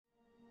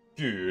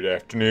Good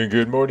afternoon,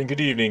 good morning,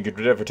 good evening, good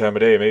whatever time of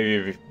day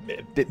maybe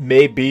it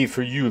may be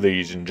for you,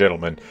 ladies and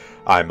gentlemen.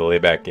 I'm the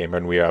Layback Gamer,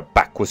 and we are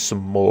back with some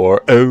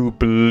more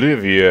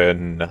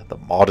Oblivion, the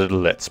modded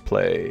Let's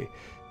Play.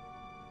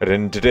 And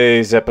in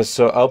today's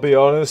episode, I'll be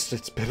honest,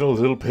 it's been a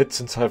little bit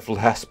since I've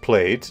last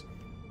played,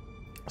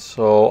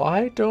 so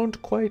I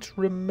don't quite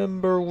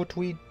remember what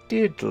we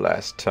did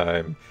last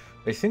time.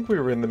 I think we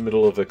were in the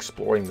middle of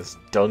exploring this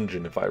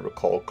dungeon, if I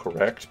recall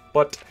correct,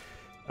 but,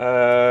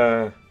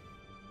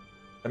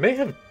 I may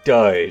have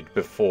died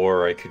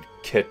before I could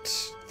get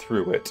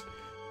through it.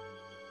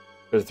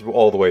 Or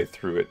all the way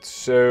through it.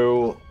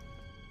 So,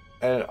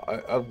 and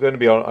I'm going to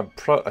be honest,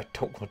 I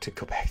don't want to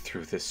go back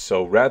through this.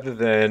 So rather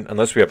than,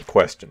 unless we have a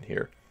question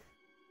here.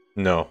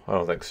 No, I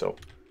don't think so.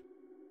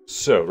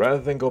 So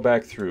rather than go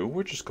back through,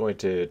 we're just going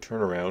to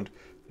turn around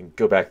and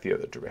go back the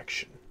other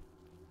direction.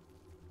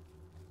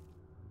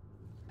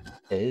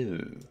 Oh.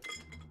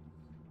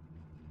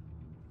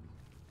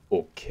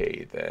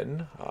 Okay,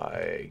 then.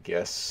 I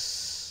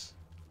guess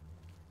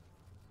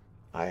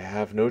I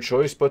have no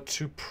choice but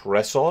to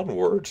press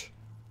onward.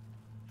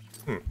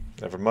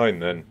 Never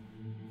mind, then.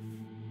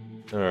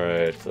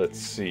 Alright, let's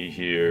see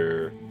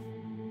here.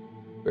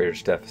 Greater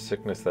Staff of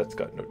Sickness, that's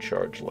got no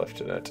charge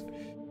left in it.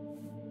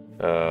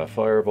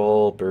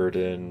 Fireball,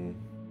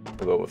 Burden.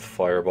 We'll go with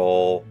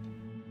Fireball.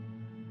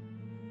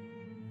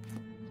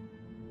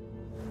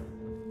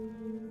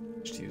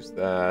 Just use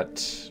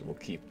that. We'll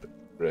keep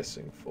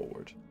pressing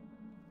forward.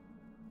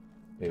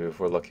 Maybe if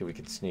we're lucky we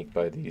can sneak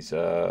by these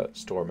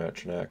storm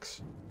atronachs.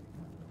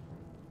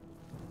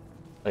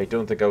 I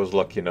don't think I was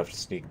lucky enough to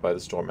sneak by the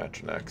storm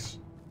atronachs.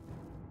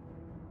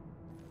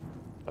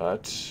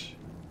 But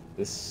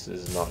this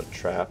is not a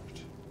trap.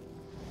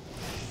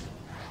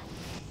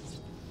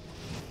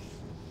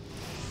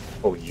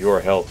 Oh,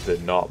 your health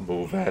did not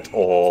move at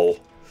all.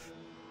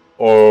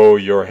 Oh,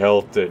 your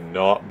health did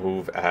not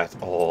move at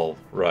all.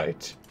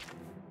 Right.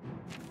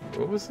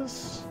 What was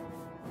this?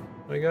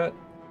 What I got?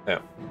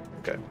 Oh,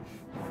 okay.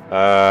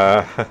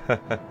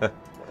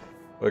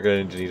 We're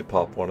going to need to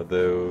pop one of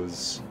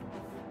those.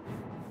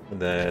 And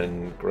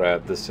then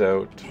grab this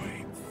out.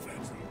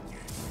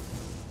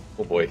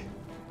 Oh boy.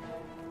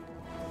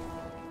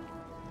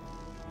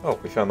 Oh,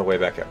 we found the way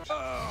back out.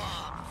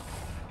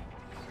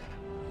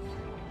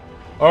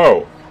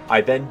 Oh! I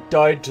then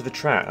died to the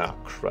trap. Oh,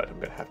 crud. I'm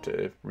gonna have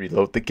to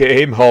reload the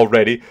game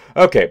already.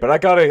 Okay, but I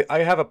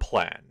have a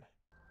plan.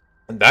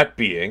 And that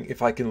being,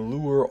 if I can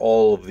lure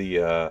all of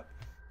the,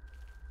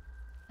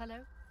 Hello?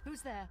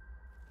 Who's there?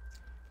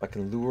 I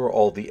can lure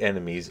all the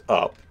enemies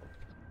up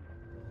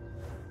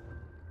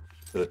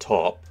to the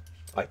top.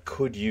 I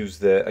could use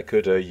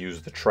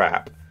the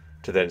trap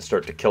to then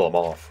start to kill them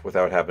off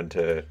without having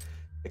to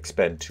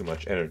expend too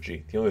much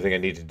energy. The only thing I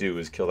need to do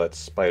is kill that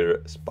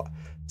spider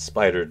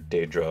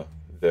Daedra,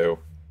 though.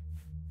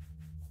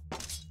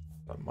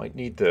 I might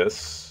need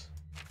this.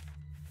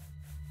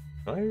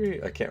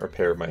 I can't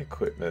repair my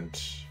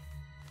equipment.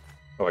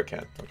 Oh, I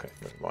can. Okay,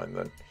 never mind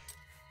then.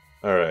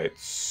 Alright,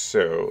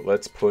 so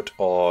let's put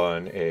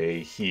on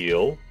a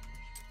heal.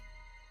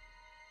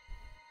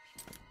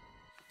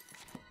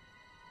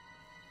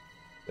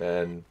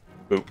 Then,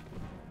 boop.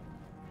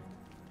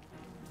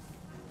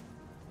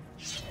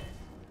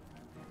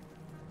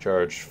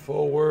 Charge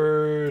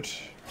forward.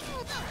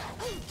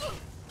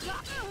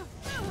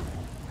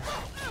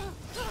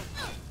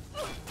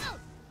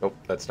 Nope,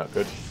 that's not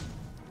good.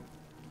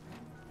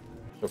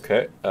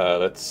 Okay,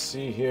 let's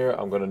see here.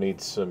 I'm gonna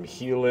need some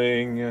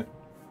healing.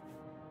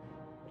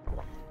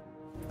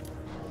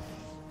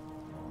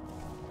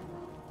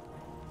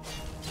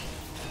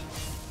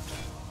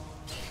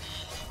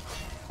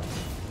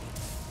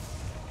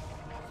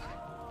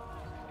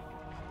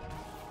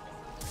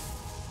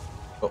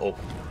 Uh-oh.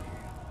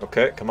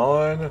 Okay, come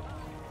on.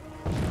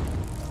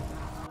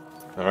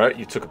 Alright,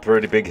 you took a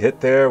pretty big hit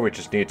there. We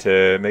just need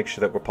to make sure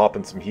that we're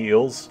popping some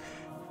heals.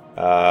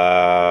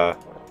 Uh-oh.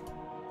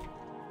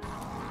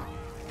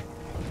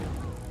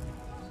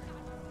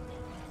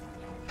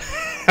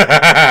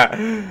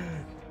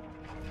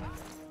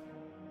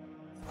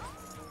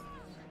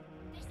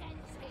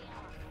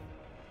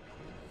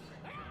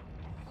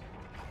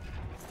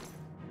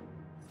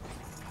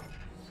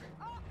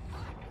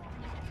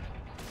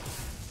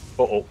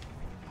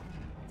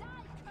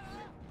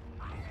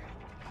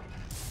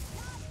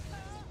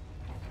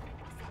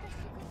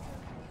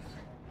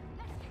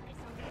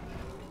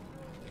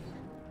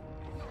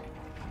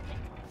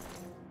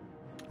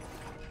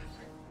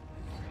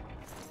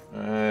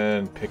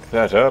 And pick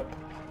that up.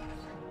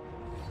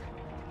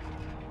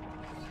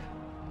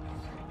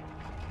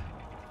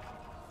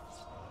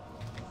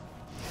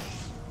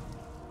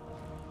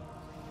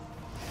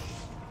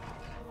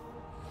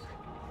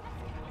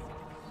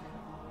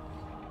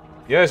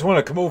 You guys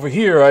want to come over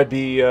here, I'd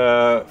be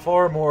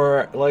far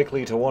more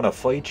likely to want to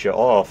fight you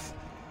off.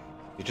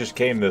 You just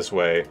came this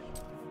way.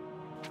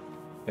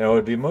 You know,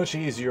 it'd be much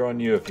easier on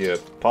you if you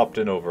popped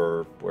in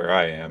over where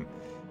I am.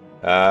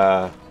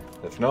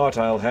 If not,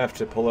 I'll have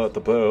to pull out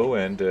the bow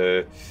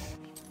and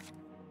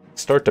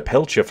start to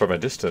pelt you from a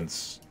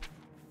distance.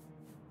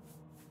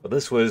 But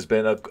this has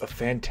been a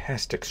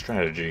fantastic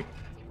strategy.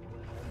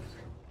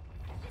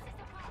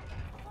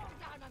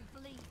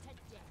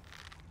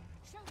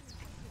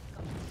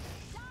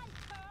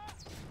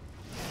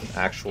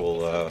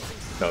 Actual, no,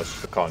 it's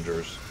just the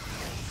conjurers.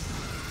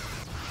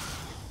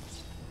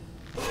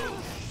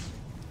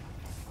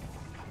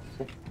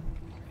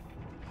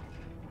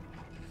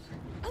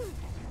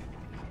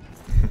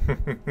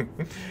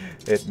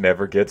 It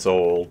never gets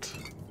old.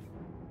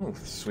 Oh,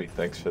 sweet,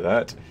 thanks for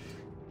that.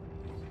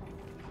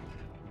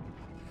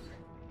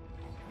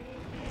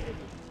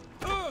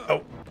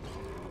 Oh!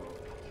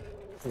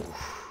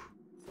 Oof.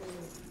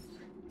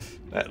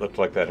 That looked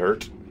like that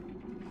hurt.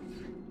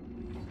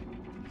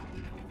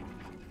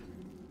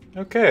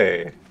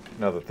 Okay,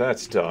 now that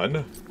that's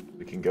done,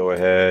 we can go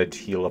ahead,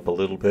 heal up a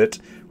little bit.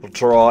 We'll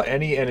draw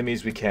any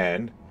enemies we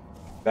can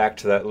back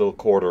to that little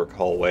corridor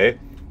hallway,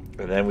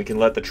 and then we can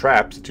let the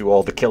traps do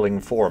all the killing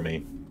for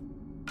me.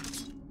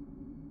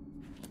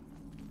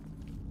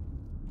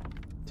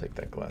 Take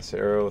that glass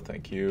arrow,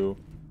 thank you.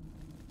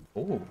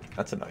 Ooh,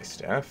 that's a nice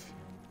staff.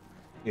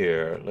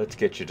 Here, let's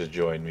get you to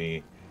join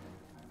me.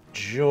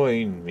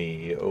 Join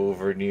me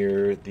over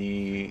near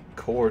the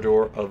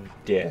corridor of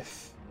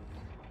death.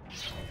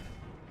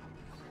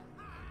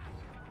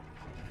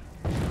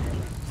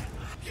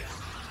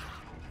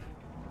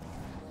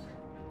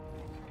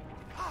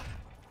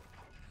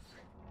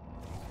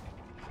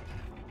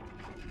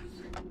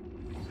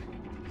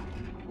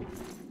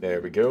 There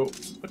we go.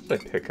 What did I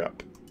pick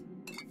up?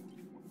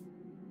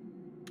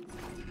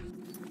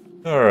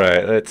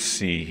 Alright, let's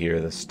see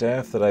here. The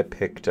staff that I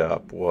picked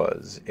up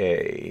was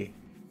a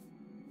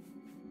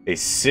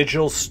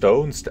sigil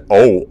stone staff.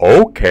 Oh,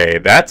 okay.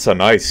 That's a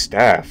nice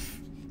staff.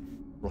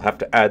 We'll have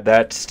to add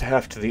that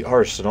staff to the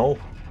arsenal.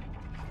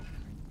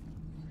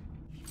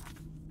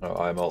 Oh,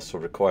 I'm also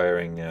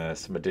requiring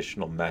some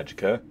additional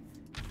magicka.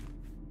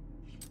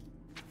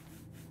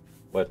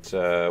 What's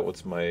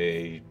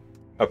my...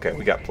 Okay,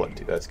 we got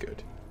plenty. That's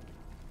good.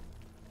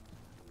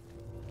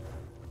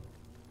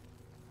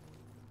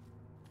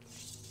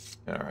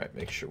 Alright,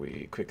 make sure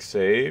we quick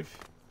save.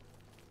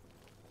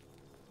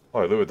 Oh,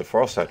 I lured the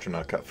frost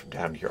astronaut cut from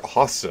down here.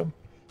 Awesome.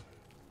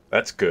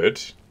 That's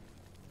good.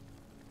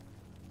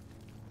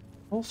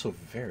 Also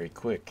very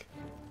quick.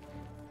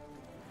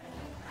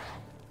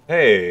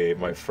 Hey,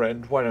 my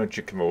friend, why don't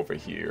you come over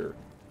here?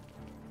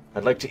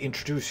 I'd like to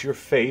introduce your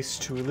face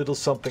to a little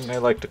something I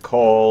like to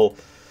call...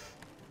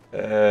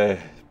 the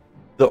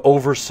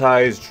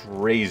oversized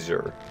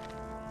razor.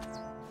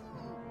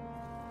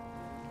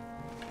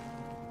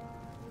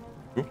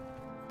 Oop.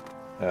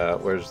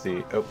 Where's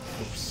the... Oh,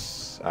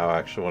 oops. I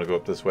actually want to go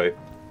up this way.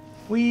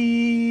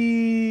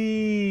 Whee!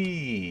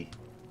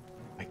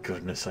 My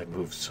goodness, I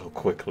move so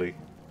quickly.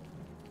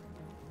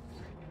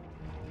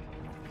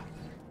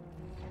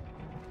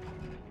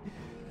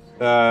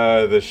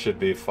 This should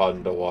be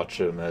fun to watch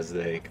them as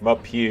they come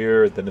up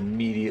here, then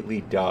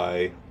immediately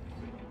die.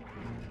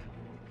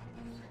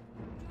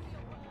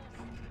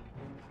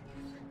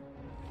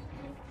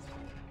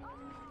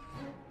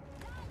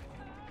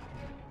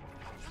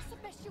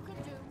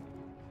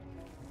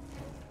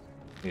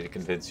 Need to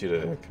convince you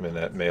to come in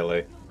that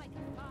melee.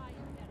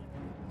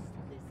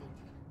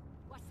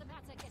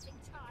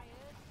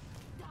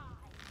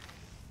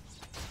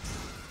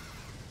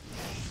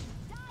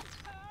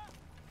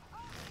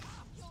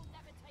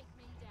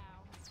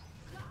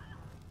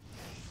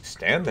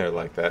 Stand there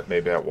like that,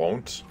 maybe I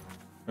won't.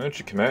 Why don't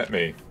you come at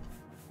me?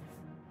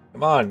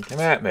 Come on, come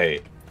at me.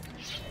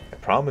 I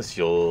promise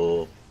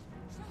you'll...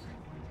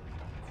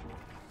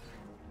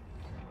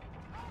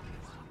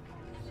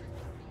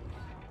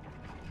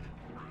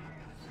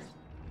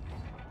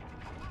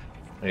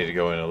 I need to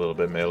go in a little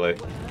bit melee.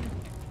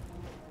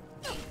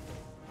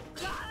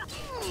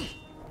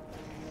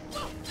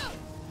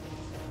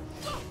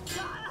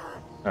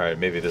 Alright,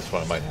 maybe this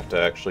one I might have to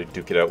actually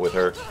duke it out with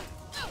her.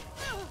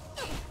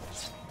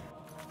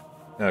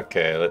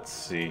 Okay, let's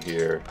see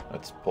here.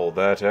 Let's pull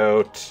that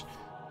out.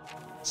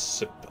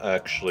 Let's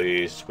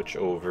actually switch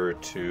over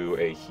to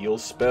a heal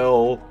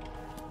spell.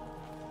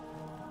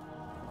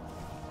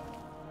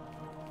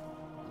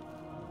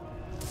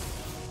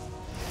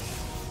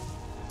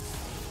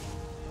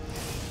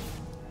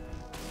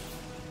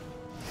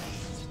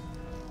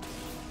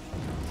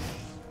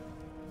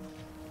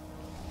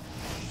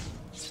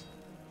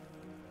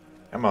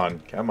 Come on,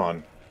 come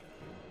on.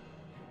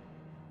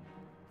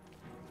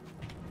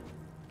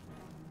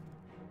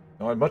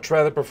 No, I'd much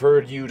rather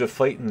prefer you to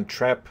fight in the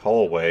trap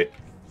hallway.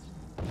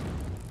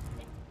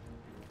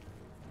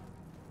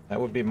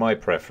 That would be my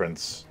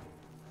preference.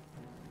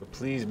 But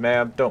please,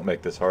 ma'am, don't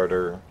make this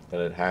harder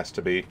than it has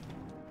to be.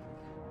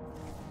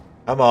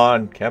 Come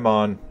on, come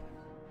on.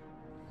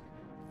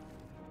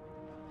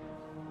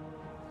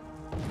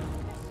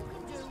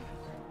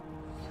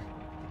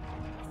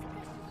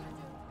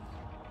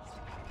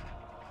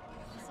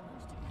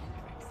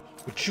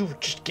 Would you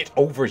just get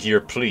over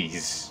here,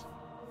 please?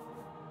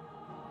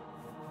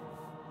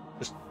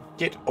 Just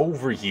get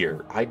over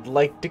here. I'd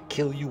like to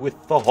kill you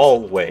with the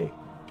hallway.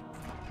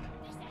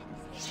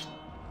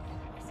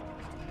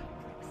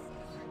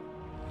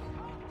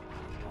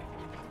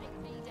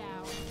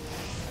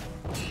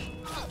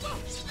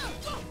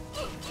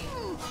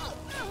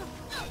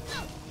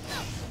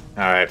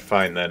 Alright,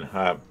 fine then.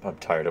 I'm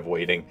tired of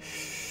waiting.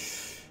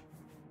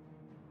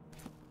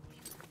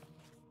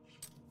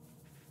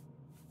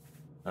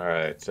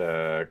 Alright,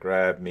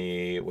 grab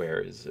me.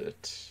 Where is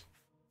it?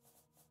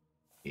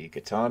 The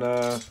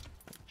katana.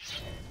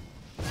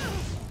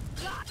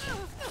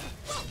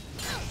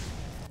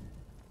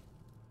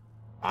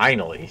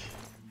 Finally.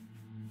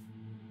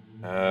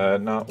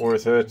 Not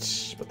worth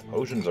it, but the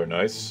potions are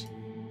nice.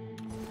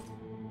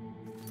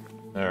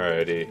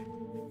 Alrighty.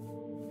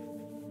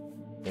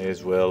 May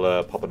as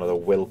well pop another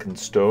Welkin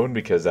Stone,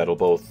 because that'll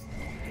both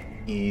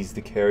ease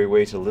the carry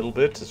weight a little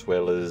bit, as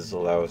well as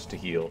allow us to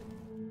heal.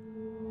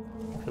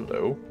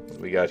 Hello. What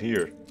do we got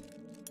here?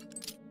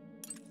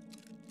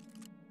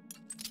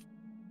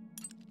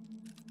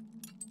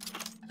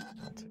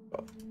 I'll take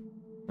off.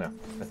 No,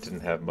 that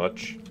didn't have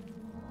much.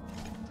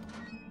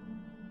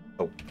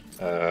 Oh,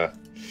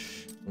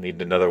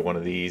 need another one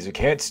of these. I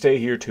can't stay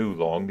here too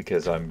long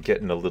because I'm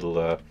getting a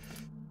little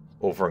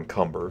over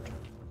encumbered.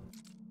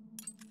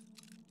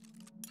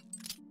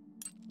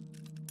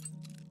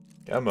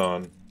 Come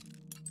on.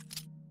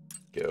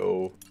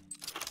 Go.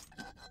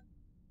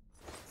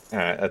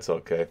 Alright, that's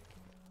okay.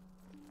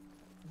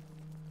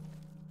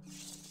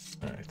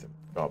 Alright,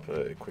 drop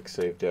a quick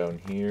save down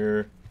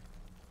here.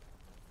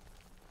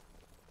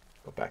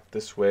 Go back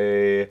this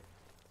way.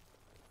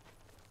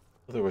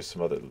 Oh, there was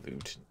some other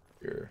loot in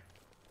here.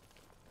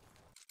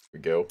 Here we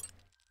go.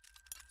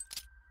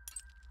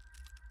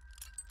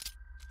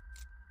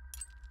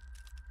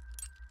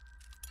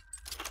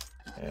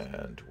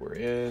 And we're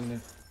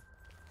in.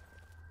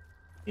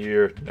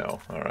 Here? No.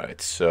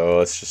 Alright, so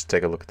let's just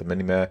take a look at the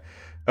minimap.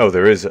 Oh,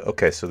 there is...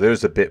 Okay, so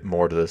there's a bit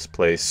more to this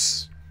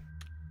place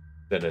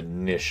than it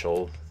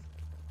initially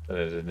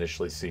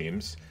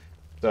seems.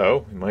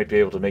 So, we might be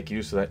able to make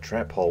use of that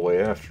trap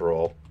hallway after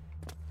all.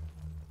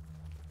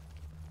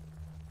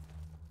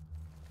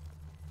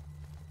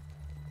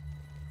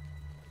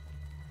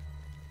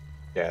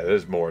 Yeah,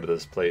 there's more to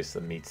this place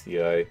than meets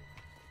the eye.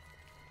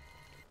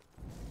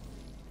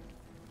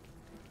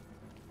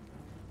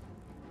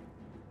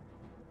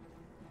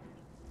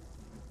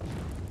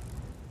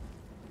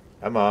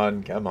 Come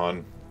on, come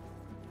on.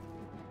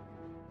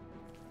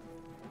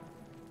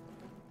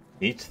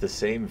 Meet the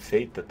same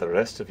fate that the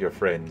rest of your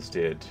friends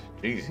did.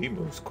 Jeez, he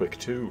moves quick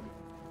too.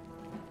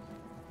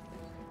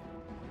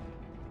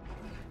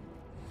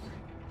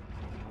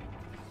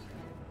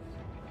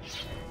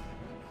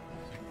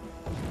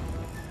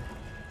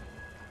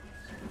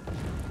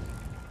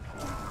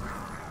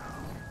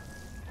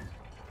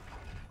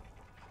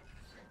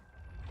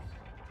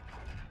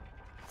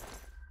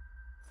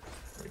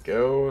 There we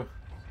go.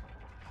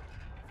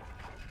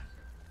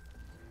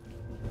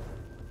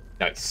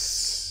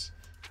 Nice.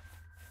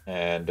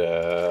 And,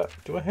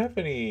 do I have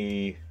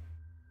any...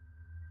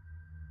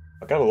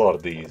 I got a lot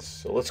of these,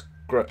 so let's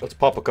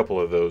pop a couple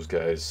of those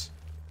guys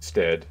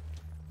instead.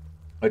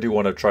 I do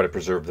want to try to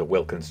preserve the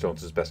Welkin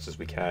Stones as best as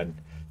we can,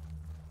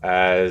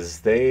 as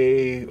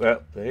they're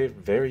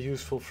very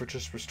useful for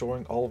just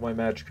restoring all of my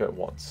magic at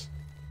once.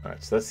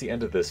 Alright, so that's the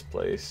end of this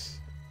place.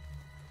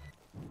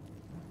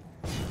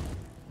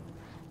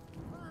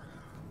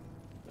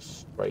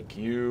 Strike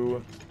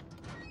you.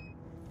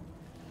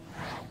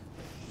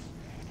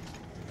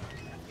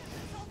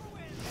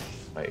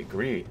 I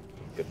agree.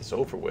 Get this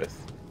over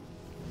with.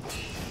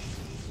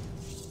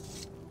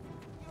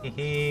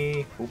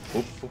 Hee boop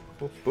boop boop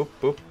boop boop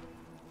boop.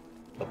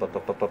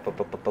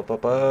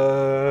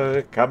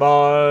 Come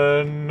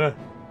on.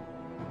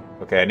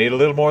 Okay, I need a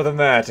little more than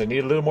that. I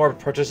need a little more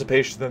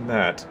participation than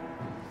that.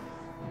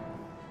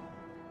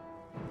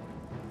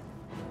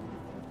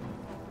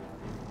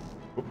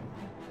 Boop.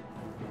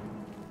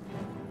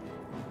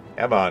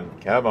 Come on,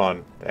 come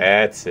on.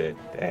 That's it.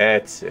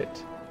 That's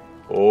it.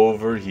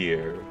 Over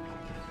here.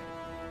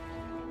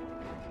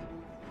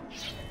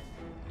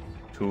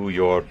 To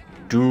your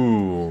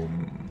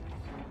doom.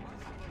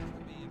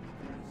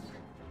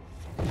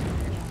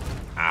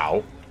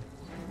 Ow.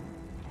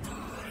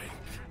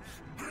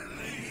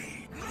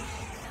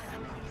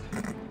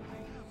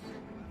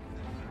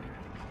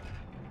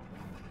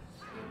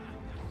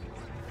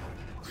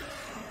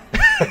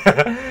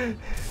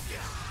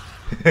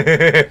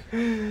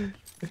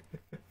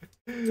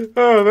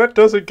 Oh, that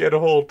doesn't get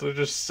old. They're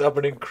just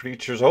summoning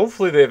creatures.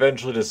 Hopefully they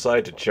eventually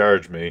decide to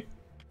charge me.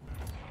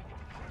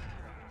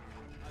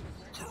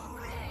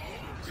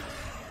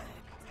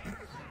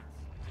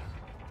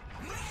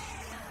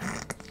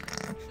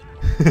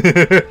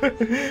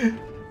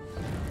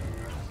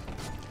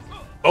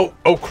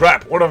 Oh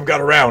crap, what have I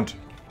got around?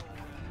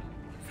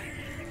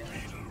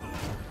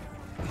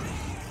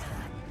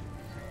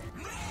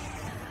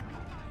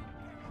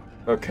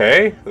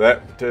 Okay,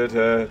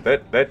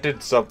 that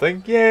did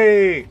something.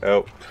 Yay!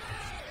 Oh.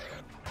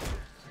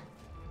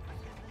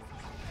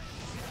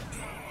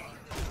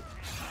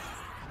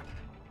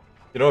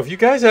 You know, if you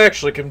guys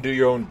actually can do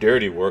your own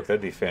dirty work,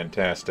 that'd be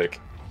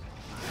fantastic.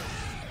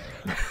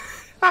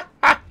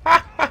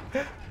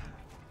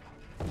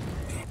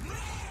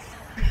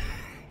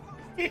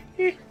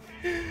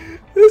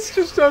 This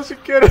just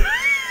doesn't get it.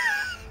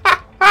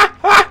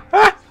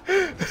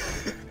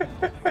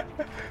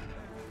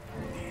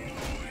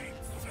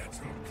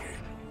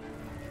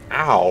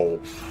 Ow.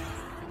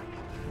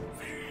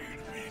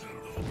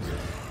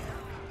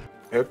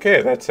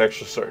 Okay, that's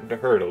actually starting to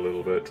hurt a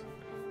little bit.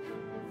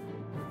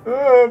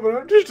 But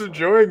I'm just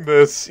enjoying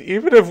this.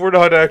 Even if we're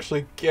not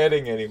actually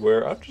getting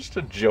anywhere, I'm just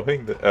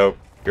enjoying the... Oh,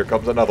 here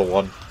comes another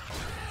one.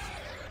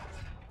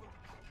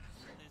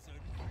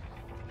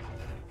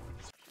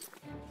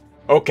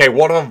 Okay,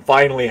 one of them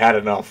finally had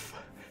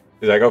enough.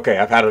 He's like, okay,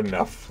 I've had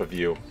enough of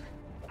you.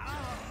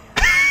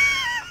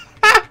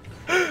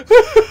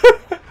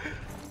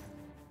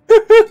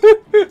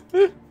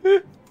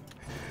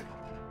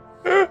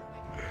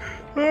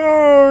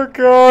 Oh,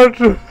 God.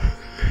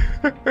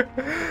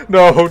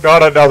 No,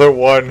 not another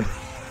one.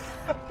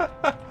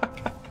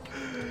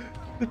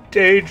 The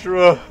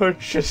Daedra are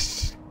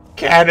just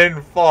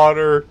cannon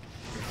fodder.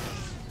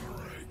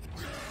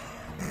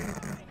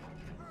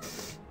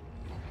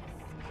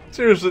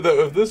 Seriously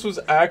though, if this was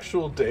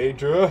actual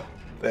Daedra,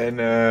 then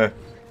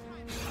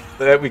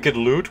that we could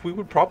loot, we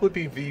would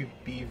probably be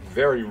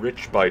very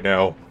rich by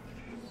now.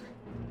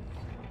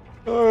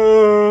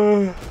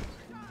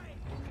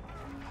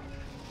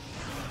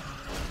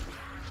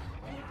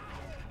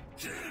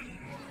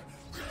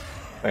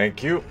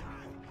 Thank you.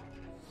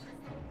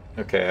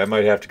 Okay, I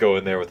might have to go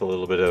in there with a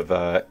little bit of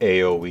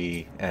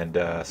AoE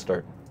and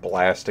start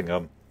blasting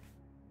them.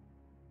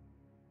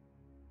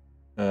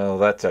 Oh,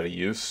 that's out of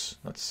use.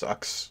 That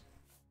sucks.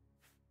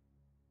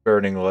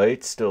 Burning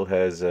Light still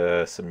has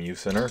some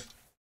use in her.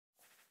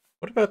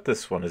 What about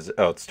this one?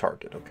 Oh, it's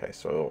target. Okay,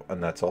 so,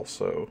 and that's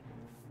also...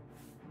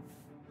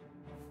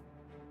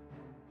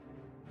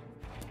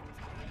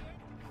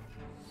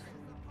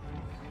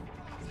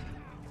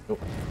 Oh.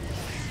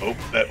 Oh,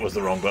 that was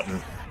the wrong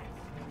button.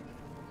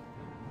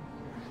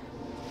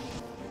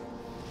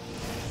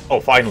 Oh,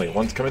 finally,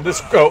 one's coming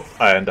this... Oh,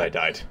 and I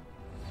died.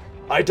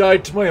 I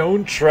died to my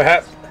own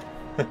trap.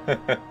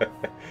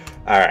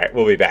 Alright,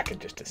 we'll be back in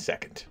just a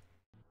second.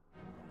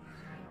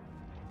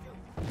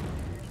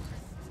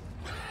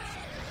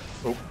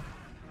 Oh.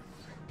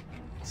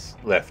 It's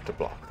left to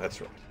block, that's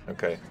right.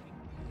 Okay.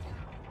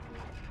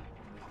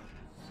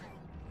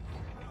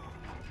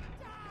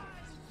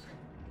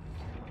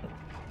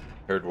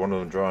 Heard one of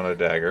them drawing a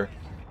dagger.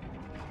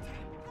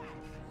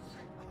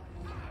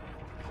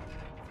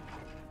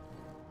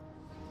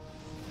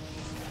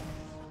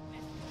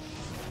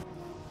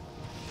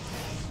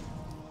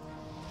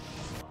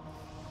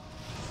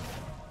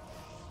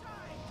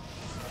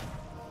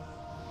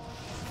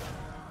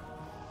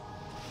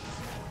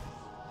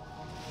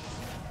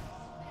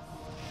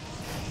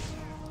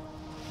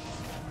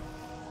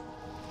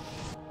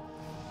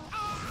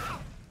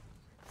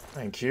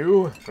 Thank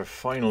you for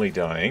finally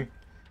dying.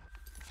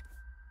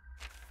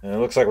 And it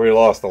looks like we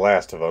lost the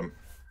last of them.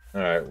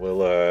 Alright,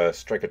 we'll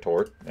strike a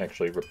torch.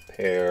 Actually,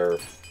 repair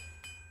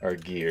our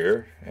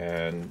gear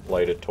and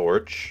light a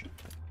torch.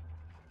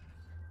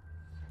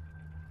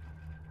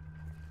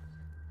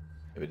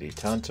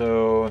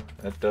 Tanto.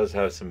 That does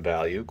have some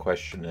value.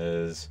 Question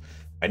is,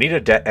 I need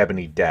a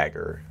ebony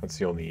dagger. That's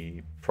the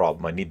only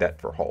problem. I need that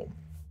for home.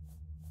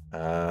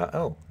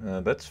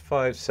 That's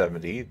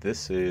 570.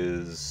 This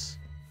is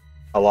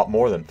a lot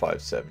more than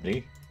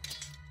 570.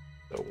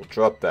 So we'll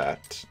drop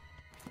that.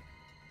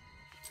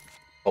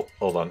 Oh,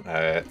 hold on.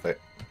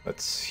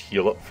 Let's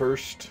heal up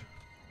first.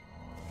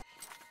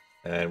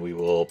 And we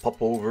will pop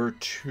over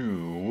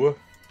to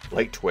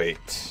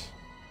lightweight.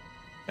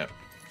 Yep.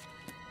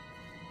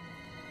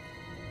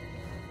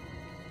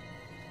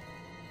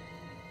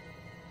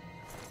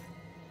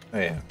 Oh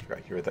yeah, I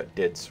forgot you were that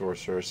dead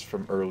sorceress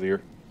from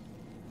earlier.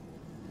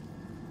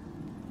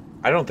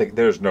 I don't think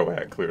there's no way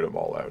I cleared them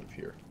all out of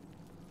here.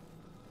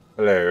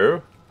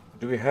 Hello?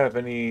 Do we have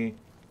anybody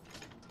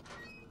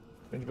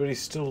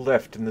still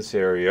left in this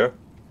area?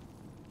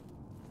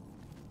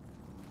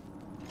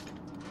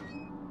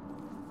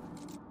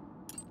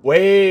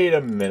 Wait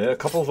a minute, a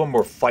couple of them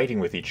were fighting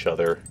with each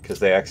other because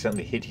they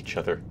accidentally hit each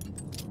other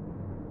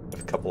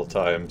a couple of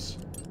times.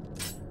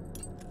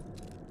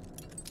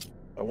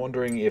 I'm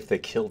wondering if they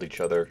killed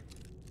each other.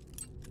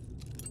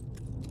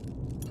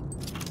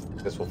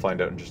 Guess we'll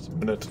find out in just a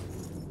minute.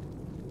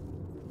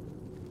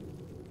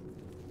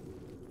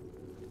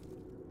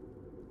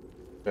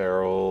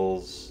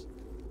 Barrels.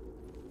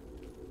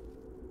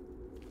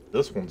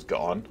 This one's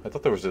gone. I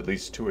thought there was at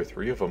least 2 or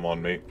 3 of them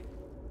on me.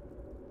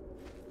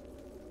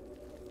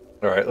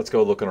 Alright, let's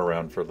go looking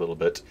around for a little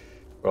bit.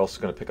 We're also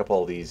going to pick up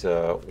all these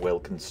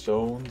Welkin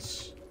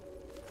stones.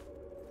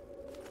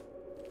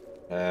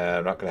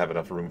 I'm not going to have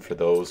enough room for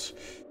those.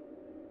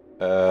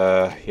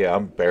 Yeah,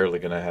 I'm barely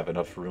going to have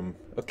enough room.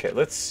 Okay,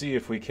 let's see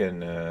if we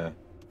can...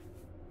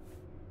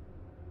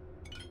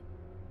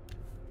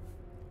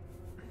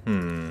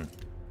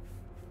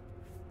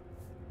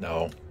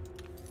 No.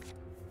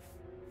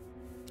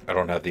 I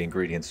don't have the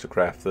ingredients to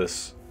craft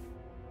this.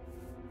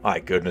 My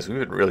goodness, we've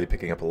been really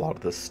picking up a lot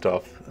of this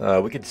stuff.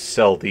 We could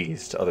sell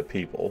these to other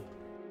people.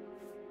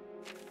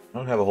 I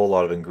don't have a whole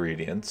lot of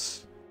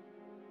ingredients.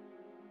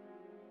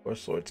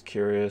 Swords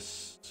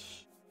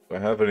Curious. Do I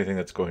have anything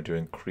that's going to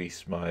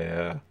increase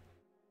my...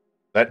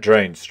 That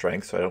drains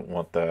strength, so I don't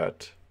want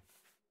that.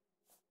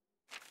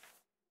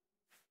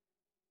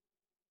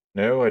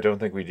 No, I don't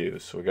think we do,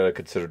 so we gotta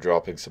consider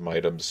dropping some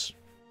items.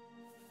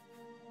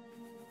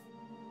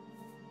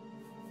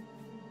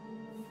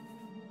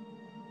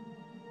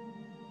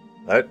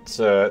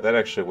 That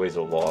actually weighs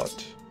a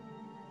lot.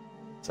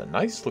 It's a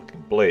nice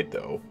looking blade,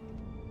 though.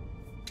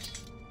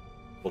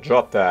 We'll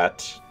drop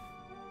that.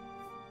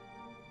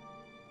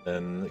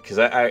 And because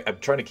I'm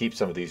trying to keep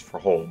some of these for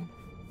home.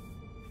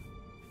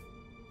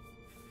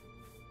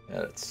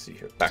 Let's see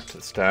here. Back to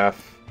the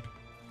staff.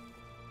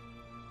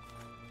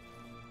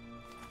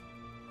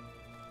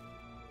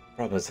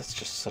 Problem is, that's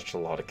just such a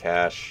lot of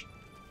cash.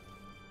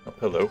 Oh,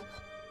 hello.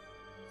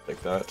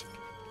 Like that.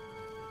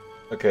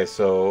 Okay,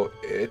 so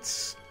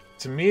it's...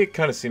 To me, it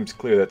kind of seems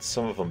clear that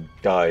some of them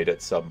died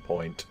at some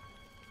point.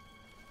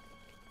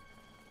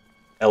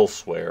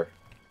 Elsewhere.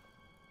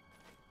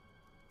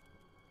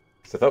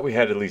 So I thought we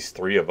had at least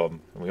 3 of them,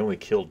 and we only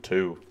killed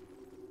 2.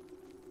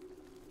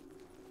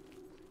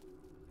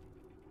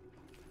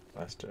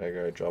 Last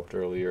dagger I dropped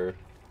earlier.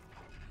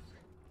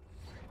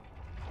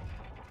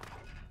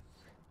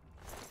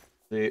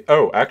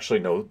 Oh, actually,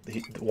 no.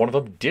 One of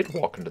them did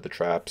walk into the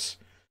traps.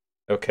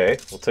 Okay,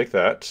 we'll take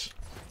that.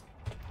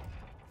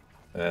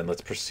 And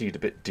let's proceed a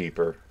bit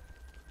deeper.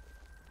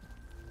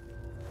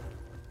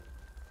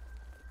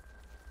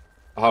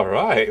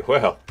 Alright,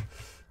 well.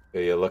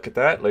 There you look at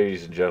that,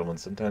 ladies and gentlemen.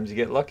 Sometimes you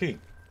get lucky.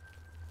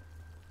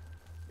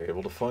 You're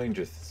able to find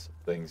your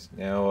things.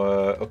 Now,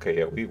 okay,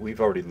 yeah,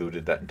 we've already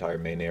looted that entire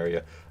main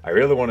area. I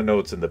really want to know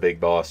what's in the big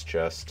boss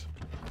chest.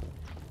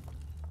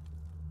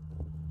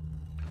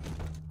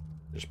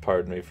 Just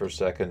pardon me for a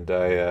second.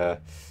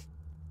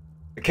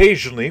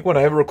 Occasionally, when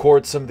I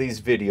record some of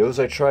these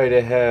videos, I try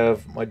to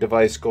have my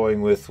device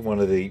going with one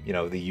of the,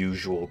 the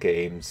usual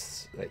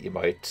games that you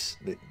might,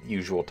 the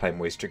usual time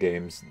waster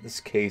games. In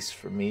this case,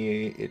 for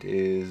me, it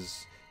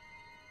is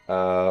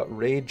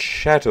Raid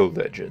Shadow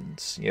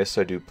Legends. Yes,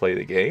 I do play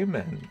the game,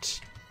 and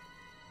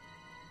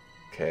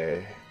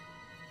okay,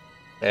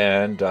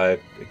 and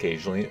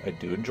occasionally I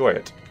do enjoy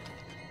it.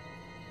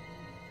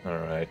 All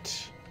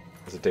right,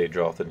 there's a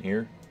Daedroth in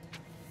here.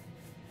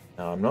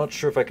 Now, I'm not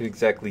sure if I could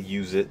exactly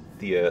use it.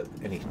 I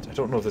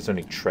don't know if there's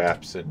any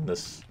traps in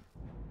this.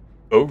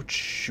 Oh,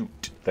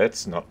 shoot.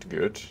 That's not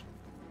good.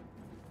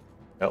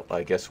 Well,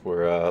 I guess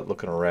we're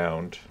looking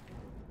around.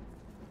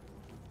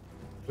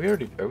 Are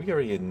we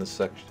already in this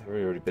section? Have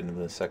we already been in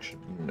this section?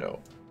 No.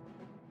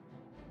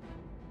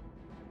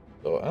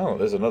 So, oh,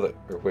 there's another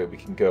way we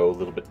can go a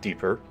little bit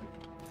deeper.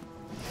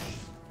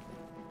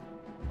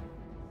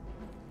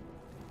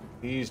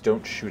 Please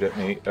don't shoot at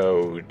me.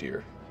 Oh,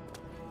 dear.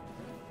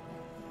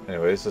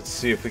 Anyways, let's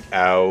see if we...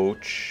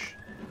 Ouch.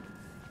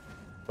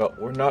 Well,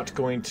 we're not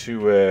going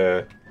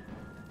to,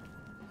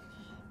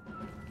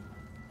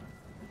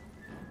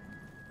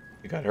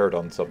 You got hurt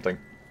on something.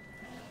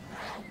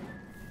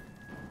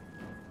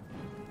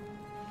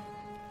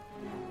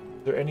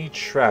 Are there any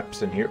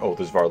traps in here? Oh,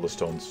 there's Varla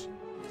stones.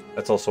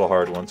 That's also a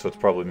hard one, so it's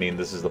probably mean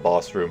this is the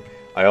boss room.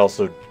 I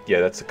also... Yeah,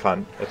 that's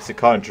the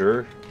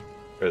conjurer,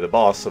 or the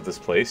boss of this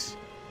place.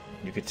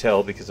 You could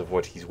tell because of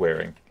what he's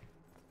wearing.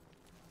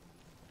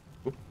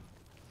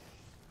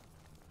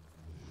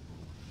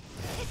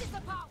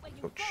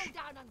 Ouch.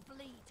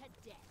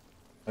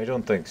 I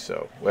don't think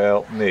so.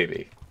 Well,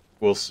 maybe.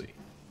 We'll see.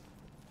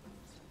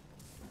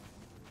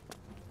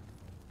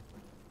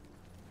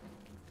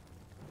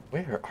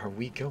 Where are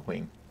we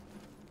going?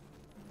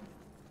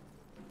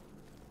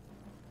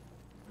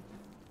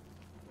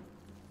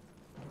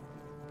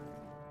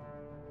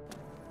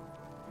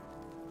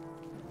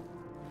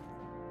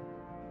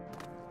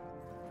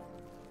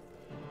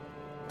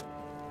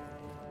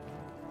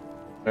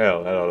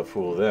 Well, that ought to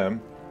fool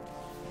them.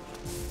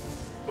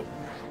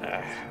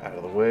 Out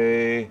of the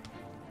way.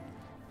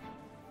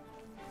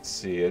 Let's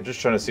see, I'm just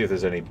trying to see if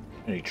there's any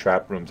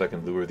trap rooms I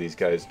can lure these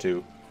guys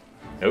to.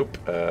 Nope.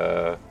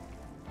 The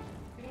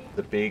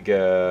big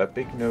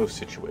no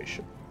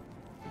situation.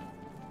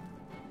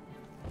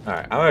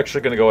 Alright, I'm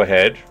actually gonna go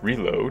ahead,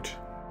 reload.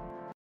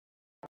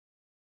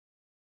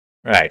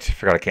 Right,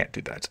 forgot I can't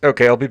do that.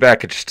 Okay, I'll be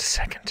back in just a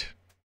second.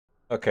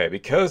 Okay,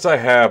 because I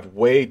have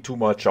way too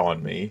much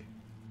on me,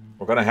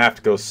 we're gonna have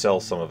to go sell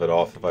some of it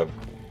off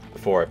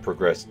before I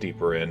progress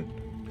deeper in.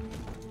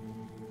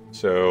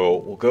 So,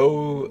 we'll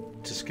go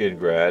to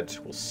Skidgrad,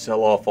 we'll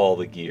sell off all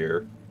the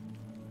gear,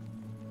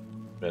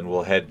 and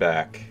we'll head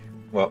back.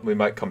 Well, we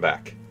might come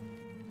back.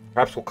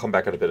 Perhaps we'll come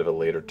back at a bit of a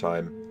later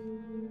time.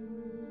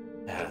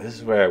 This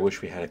is where I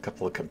wish we had a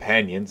couple of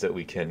companions that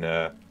we can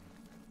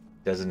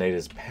designate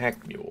as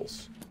pack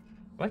mules.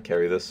 Can I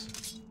carry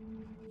this?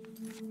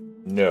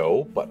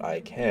 No, but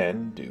I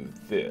can do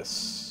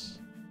this.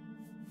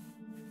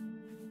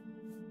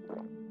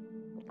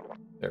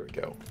 There we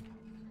go.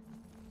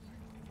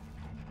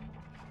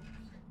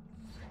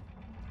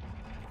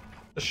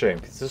 A shame,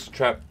 because this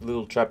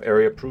little trap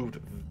area proved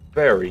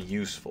very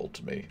useful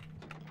to me.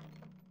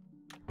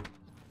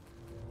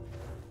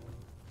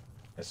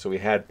 And so we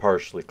had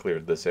partially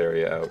cleared this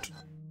area out.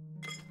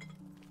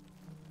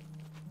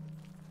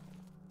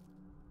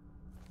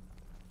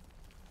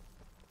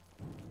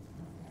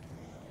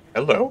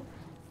 Hello?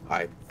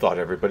 I thought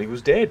everybody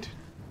was dead.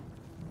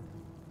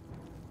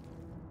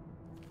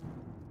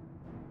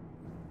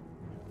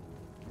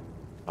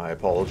 My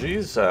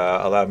apologies.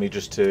 Allow me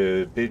just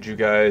to bid you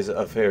guys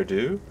a fair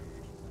due.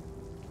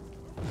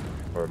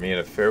 Or me and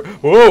a fair...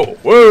 Whoa!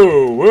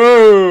 Whoa!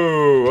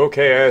 Whoa!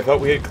 Okay, I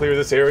thought we had cleared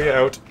this area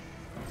out.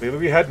 Clearly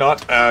we had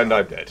not, and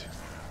I'm dead.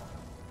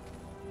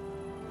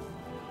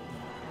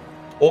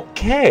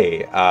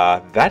 Okay,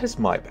 that is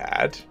my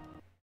bad.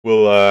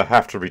 We'll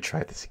have to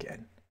retry this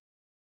again.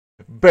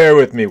 Bear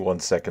with me 1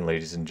 second,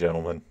 ladies and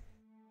gentlemen.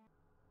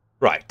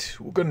 Right,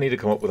 we're going to need to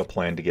come up with a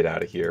plan to get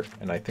out of here,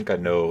 and I think I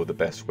know the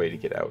best way to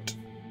get out.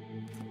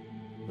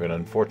 We're going to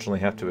unfortunately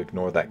have to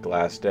ignore that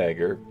glass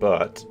dagger,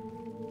 but...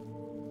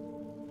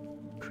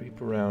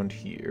 creep around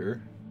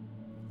here.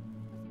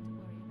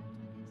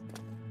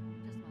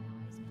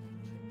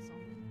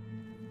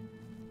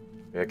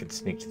 Maybe I can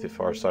sneak to the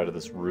far side of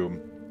this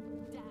room.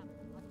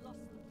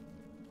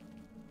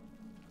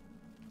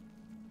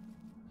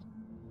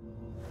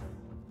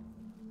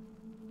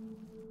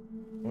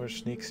 Our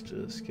sneak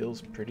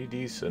skill's pretty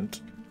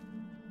decent.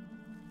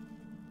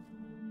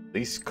 At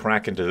least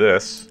crack into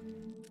this.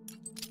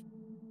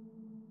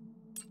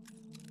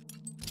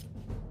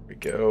 Here we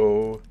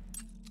go.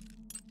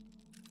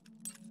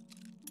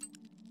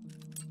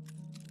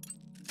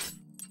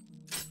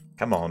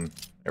 Come on.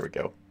 There we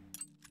go.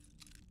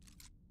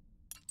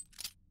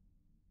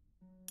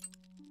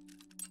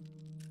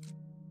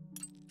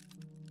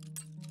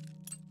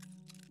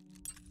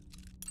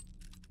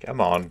 Come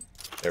on.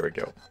 There we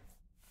go.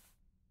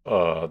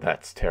 Oh,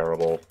 that's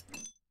terrible.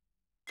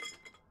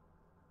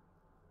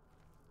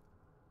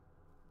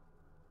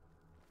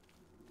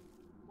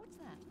 What's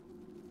that?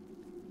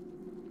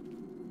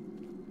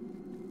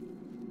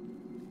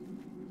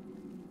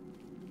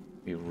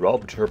 We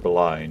robbed her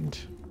blind.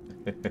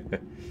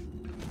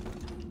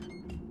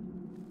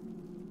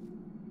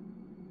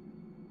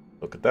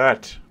 Look at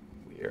that.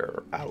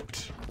 We're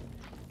out.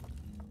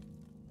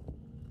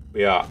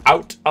 We are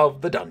out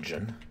of the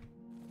dungeon.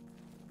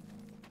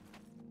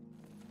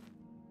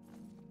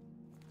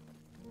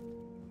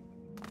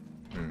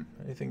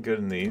 Anything good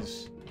in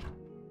these?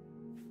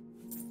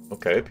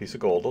 Okay, piece of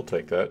gold. I'll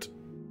take that.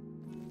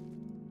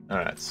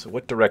 Alright, so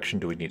what direction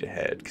do we need to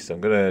head? Because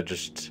I'm gonna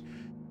just...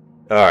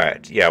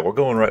 Alright, yeah, we're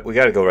going right... We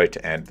gotta go right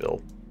to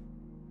Anvil.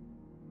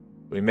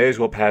 We may as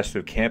well pass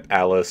through Camp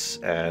Alice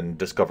and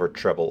discover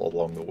Treble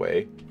along the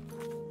way.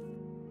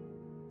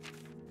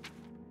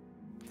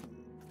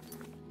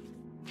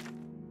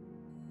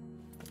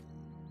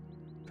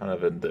 Kind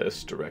of in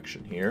this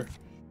direction here.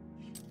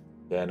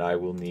 Then I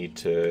will need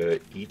to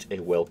eat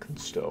a Welkin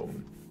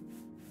stone.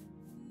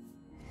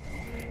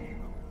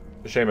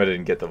 It's a shame I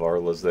didn't get the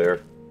Varlas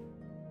there.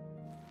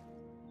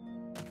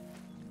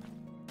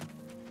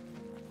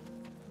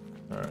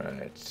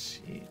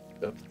 Alright, eat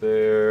up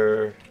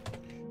there.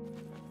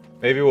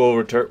 Maybe we'll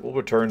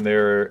return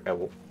there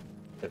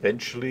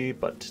eventually,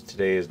 but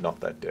today is not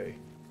that day.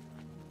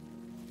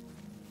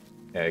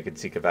 Yeah, I can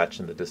see Kvatch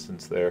in the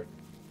distance there.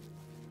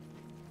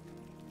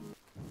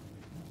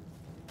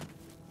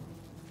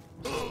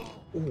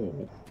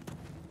 Ooh.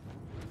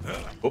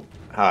 Oh,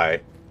 hi.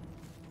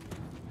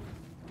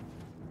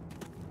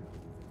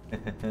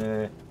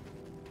 Too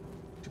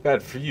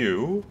bad for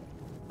you.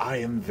 I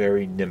am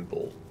very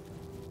nimble.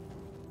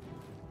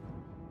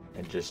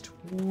 And just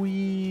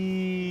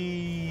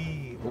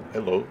wee. Oh,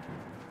 hello.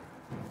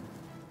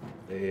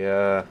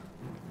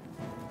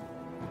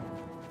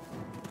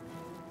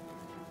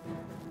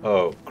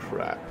 Oh,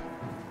 crap.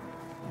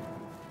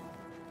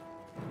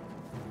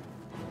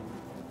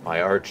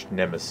 My arch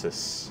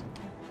nemesis.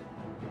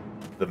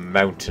 The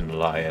mountain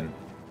lion.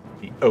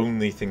 The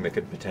only thing that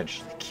could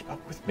potentially keep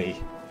up with me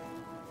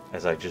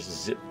as I just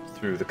zip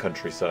through the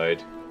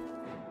countryside.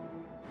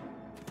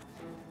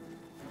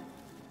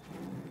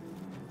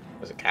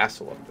 There's a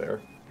castle up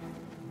there.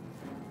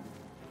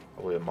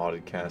 Probably a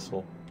modded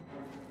castle.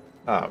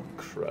 Oh,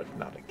 crud,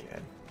 not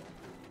again.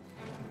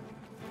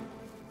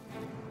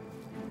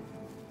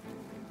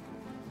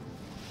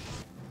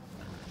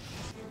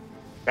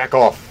 Back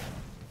off!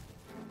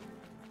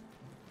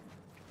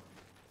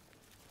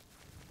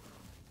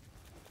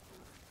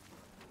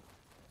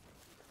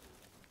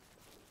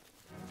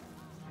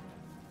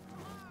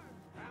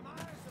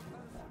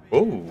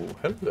 Oh,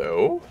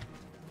 hello.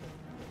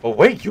 Oh,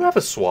 wait, you have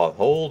a swath.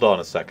 Hold on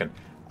a second.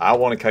 I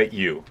want to kite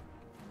you.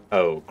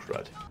 Oh,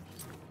 crud.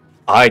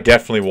 I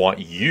definitely want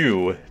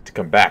you to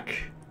come back.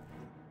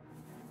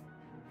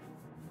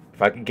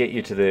 If I can get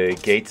you to the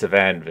gates of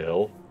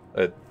Anvil,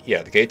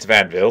 yeah, the gates of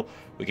Anvil,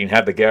 we can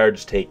have the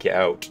guards take you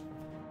out.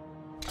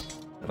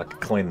 And I can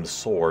claim the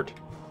sword.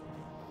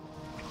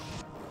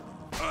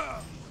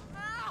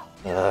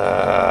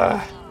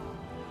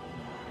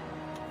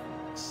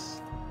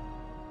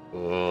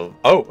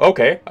 Oh,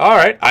 okay.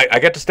 Alright. I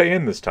get to stay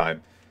in this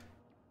time.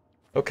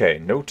 Okay,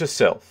 note to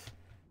self.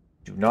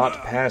 Do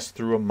not pass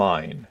through a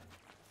mine.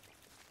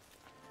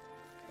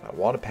 I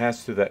want to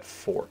pass through that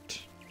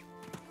fort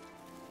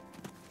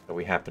that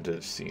we happen to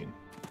have seen.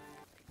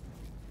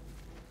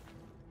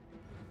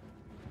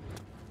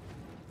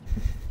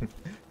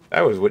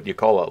 That was what you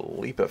call a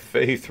leap of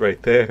faith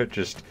right there.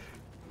 Just...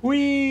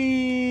 whee!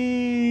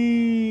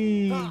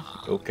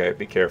 Okay,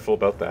 be careful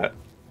about that.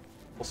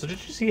 Also,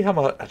 did you see how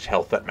much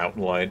health that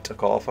mountain lion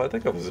took off? I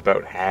think it was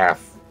about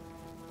half.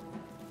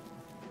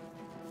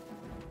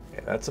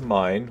 Okay, that's a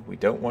mine. We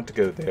don't want to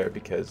go there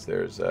because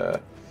there's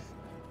a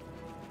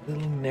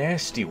little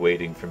nasty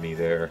waiting for me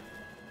there.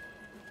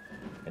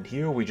 And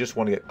here we just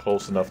want to get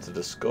close enough to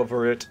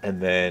discover it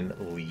and then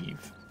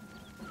leave.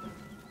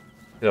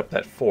 Hit up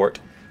that fort.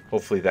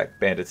 Hopefully that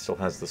bandit still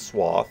has the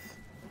swath.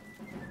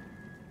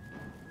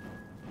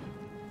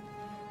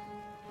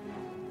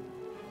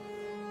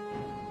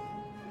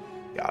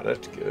 Got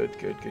it. Good,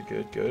 good, good,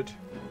 good, good.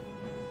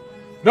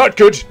 Not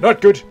good!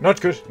 Not good!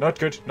 Not good! Not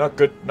good! Not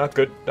good! Not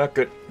good! Not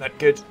good! Not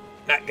good!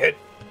 Not good!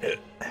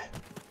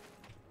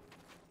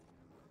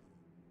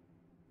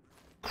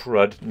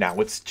 Crud. Now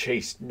it's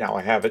chased. Now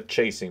I have it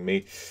chasing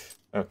me.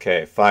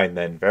 Okay, fine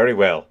then. Very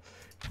well.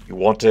 You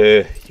want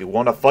to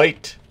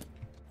fight?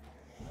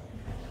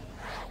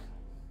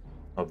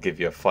 I'll give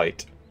you a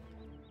fight.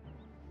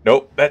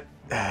 Nope, that...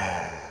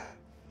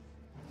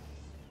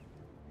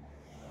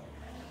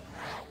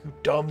 You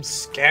dumb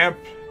scamp!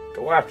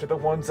 Go after the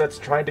ones that's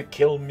trying to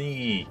kill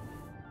me!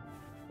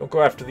 Don't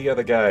go after the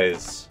other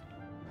guys.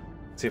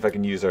 Let's see if I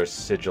can use our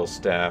sigil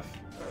staff.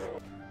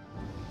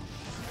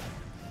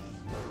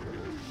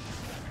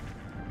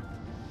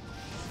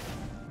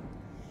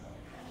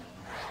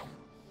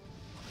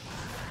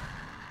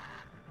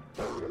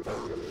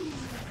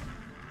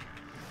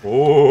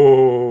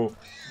 Oh!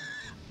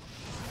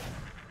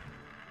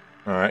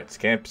 Alright,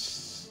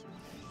 scamps.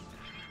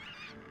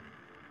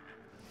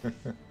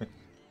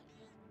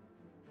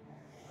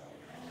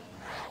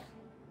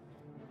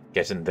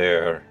 Get in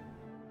there.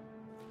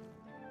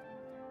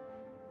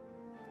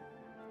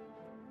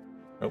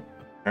 Oh.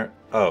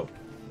 Oh.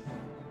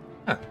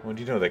 Huh, what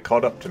do you know? They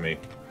caught up to me.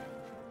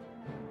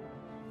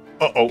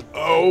 Uh-oh.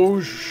 Oh,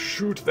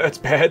 shoot. That's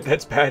bad.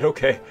 That's bad.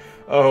 Okay.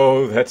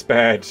 Oh, that's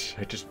bad.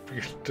 I just...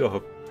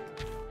 Oh.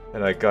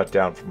 And I got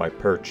down from my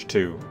perch,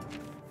 too.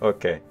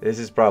 Okay. This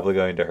is probably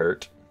going to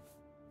hurt.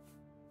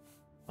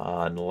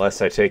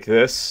 Unless I take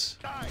this.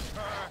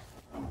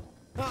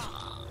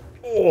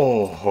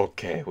 Oh,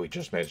 okay. We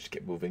just managed to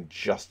get moving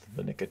just in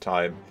the nick of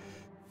time.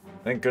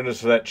 Thank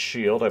goodness for that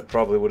shield. I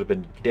probably would have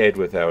been dead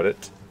without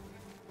it.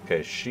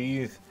 Okay,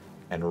 sheathe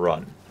and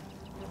run.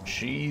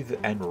 Sheathe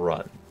and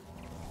run.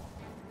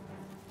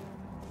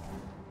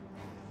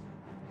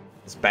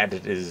 This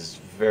bandit is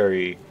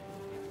very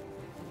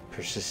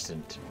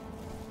persistent.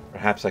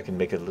 Perhaps I can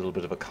make a little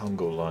bit of a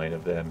Congo line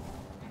of them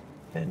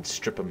and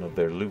strip them of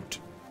their loot.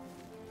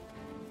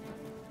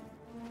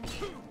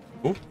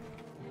 Ooh.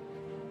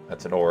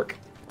 That's an orc.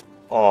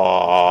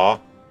 Aww.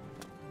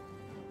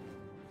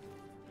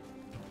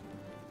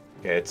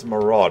 Okay, it's a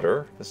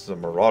marauder. This is a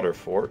marauder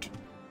fort.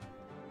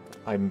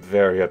 I'm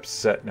very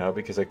upset now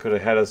because I could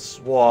have had a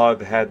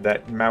swag had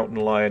that mountain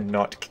lion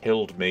not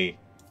killed me.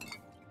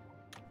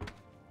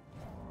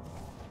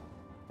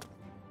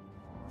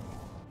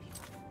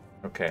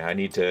 Okay, I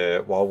need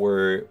to, but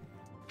we're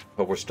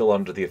still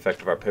under the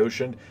effect of our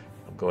potion,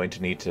 I'm going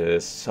to need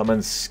to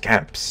summon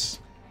Scamps.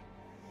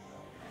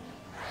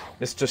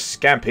 Mr.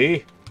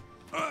 Scampy.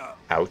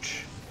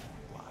 Ouch.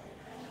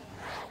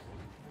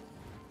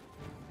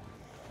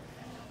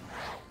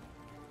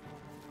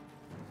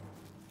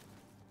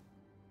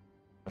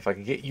 If I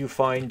could get you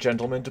fine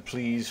gentlemen to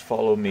please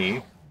follow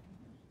me.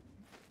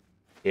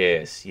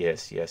 Yes,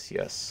 yes, yes,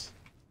 yes.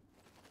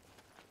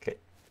 Okay.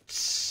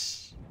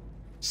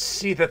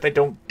 See that they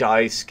don't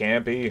die,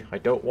 Scampy. I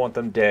don't want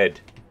them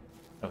dead.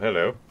 Oh,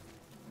 hello.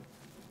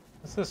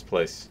 What's this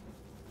place?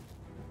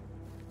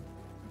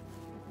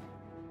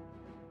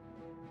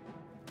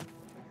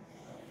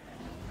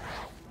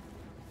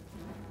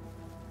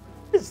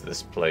 What is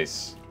this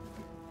place?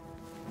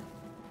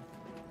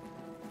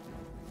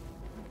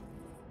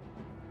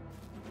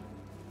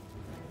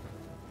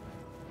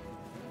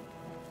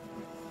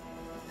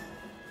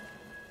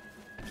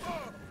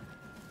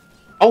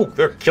 Oh,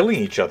 they're killing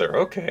each other.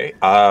 Okay.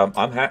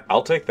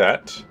 I'll take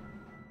that.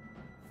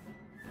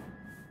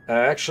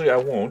 Actually, I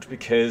won't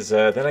because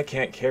then I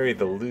can't carry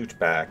the loot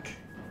back.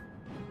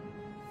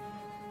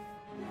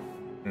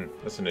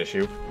 That's an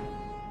issue.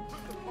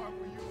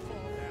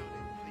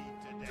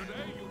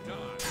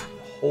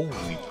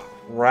 Holy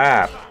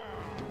crap.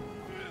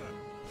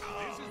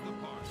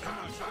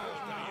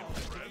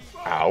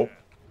 Ow.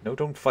 No,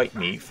 don't fight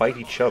me. Fight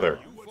each other.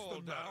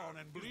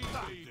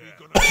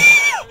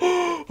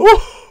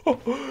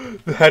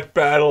 That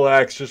battle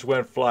axe just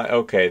went fly.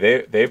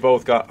 Okay, they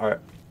both got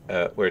our...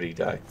 where did he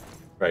die?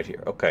 Right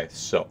here. Okay,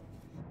 so...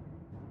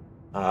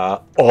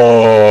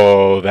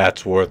 oh,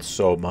 that's worth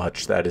so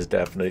much. That is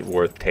definitely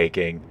worth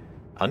taking.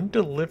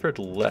 Undelivered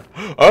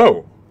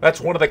Oh! That's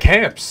one of the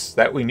camps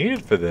that we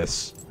needed for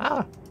this.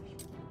 Ah.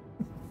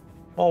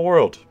 Small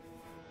world.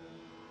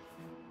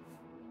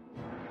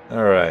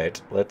 Alright,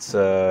 let's,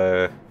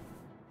 I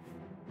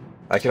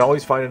can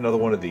always find another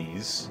one of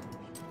these.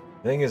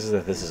 The thing is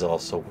that this is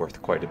also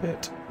worth quite a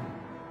bit.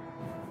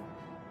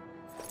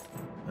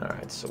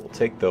 Alright, so we'll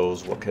take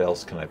those. What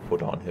else can I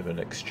put on him in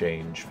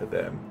exchange for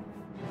them?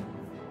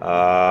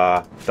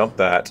 Dump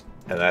that,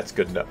 and that's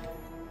good enough.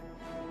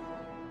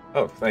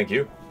 Oh, thank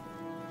you.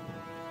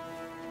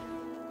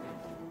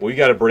 We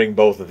gotta bring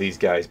both of these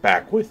guys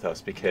back with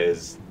us,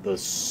 because the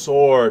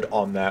sword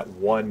on that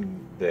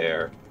one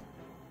there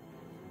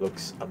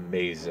looks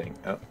amazing.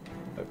 Oh,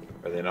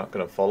 are they not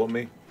gonna follow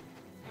me?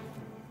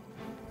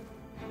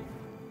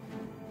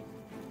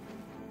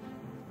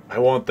 I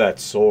want that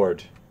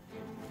sword.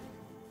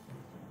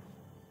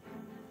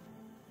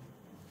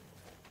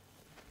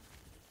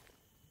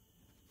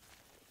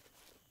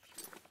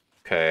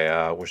 Okay,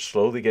 we're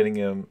slowly getting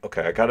him.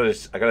 Okay, I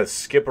gotta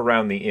skip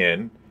around the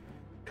inn,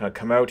 kind of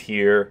come out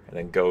here, and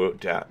then go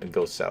down and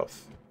go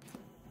south.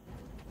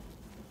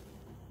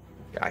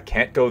 I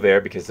can't go there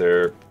because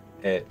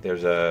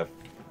there's a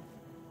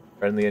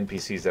friendly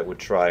NPCs that would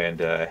try and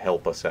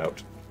help us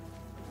out.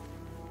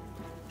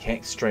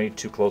 Can't stray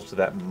too close to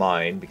that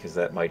mine because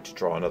that might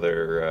draw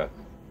another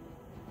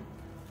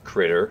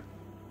critter.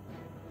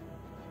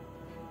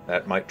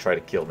 That might try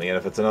to kill me, and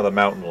if it's another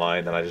mountain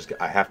lion, then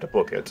I have to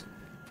book it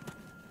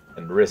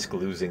and risk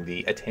losing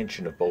the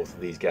attention of both of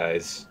these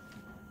guys.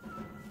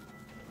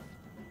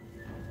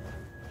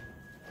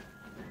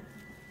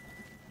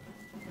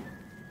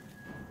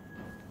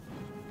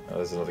 Oh,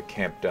 there's another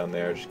camp down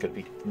there. Just gotta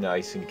be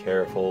nice and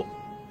careful.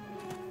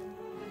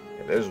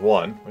 Okay, there's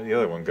one. Where'd the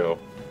other one go?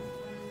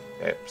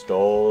 Okay,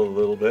 stall a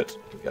little bit.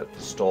 We got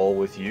to stall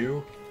with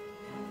you.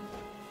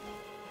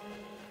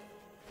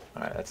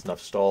 Alright, that's enough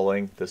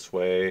stalling. This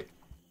way.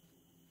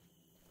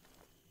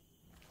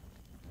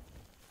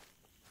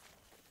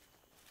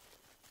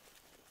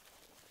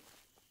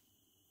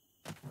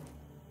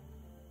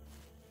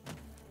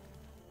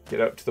 Get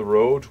out to the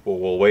road.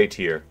 We'll wait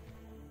here.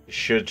 It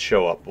should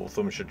show up. Both of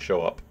them should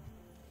show up.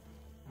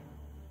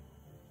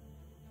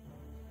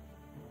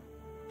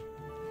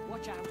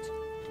 Watch out.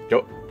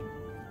 Go.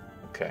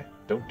 Okay,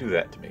 don't do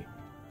that to me.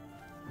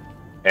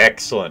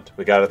 Excellent.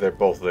 We got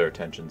both of their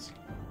attentions.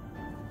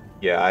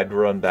 Yeah, I'd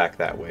run back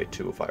that way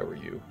too if I were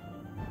you.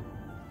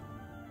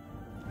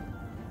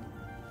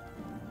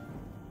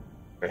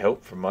 I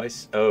hope for my...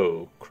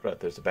 Oh, crud,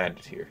 there's a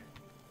bandit here.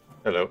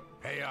 Hello.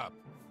 Pay up.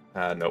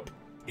 Nope.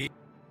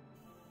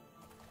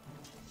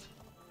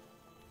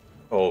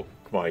 Oh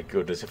my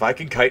goodness, if I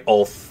can kite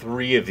all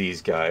three of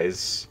these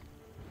guys...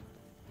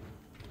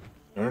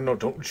 No,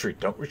 don't retreat,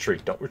 don't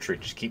retreat, don't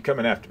retreat. Just keep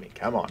coming after me.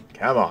 Come on,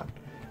 come on,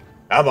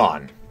 come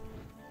on.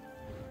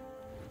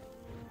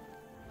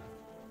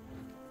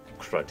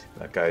 Crud,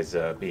 that guy's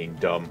being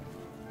dumb.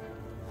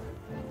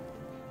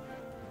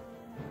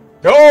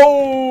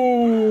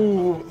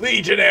 No!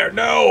 Legionnaire,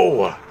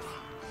 no!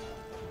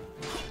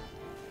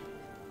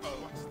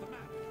 What's the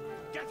matter?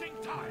 Getting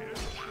tired?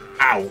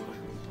 Ow!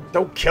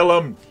 Don't kill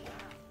him!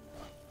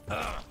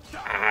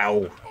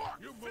 Ow!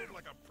 You move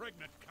like a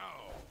pregnant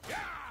cow.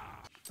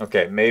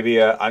 Okay,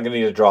 maybe I'm gonna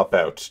need to drop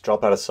out.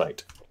 Drop out of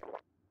sight.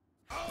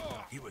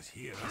 He was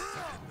here a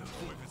second ago.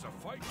 If it's a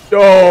fight,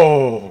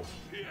 Oh!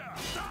 here,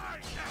 die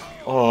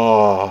now.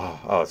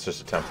 Oh, it's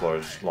just a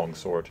Templar's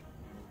longsword.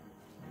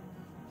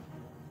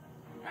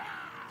 I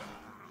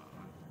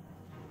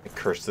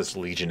curse this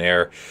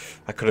Legionnaire.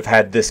 I could have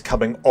had this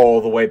coming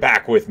all the way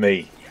back with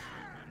me.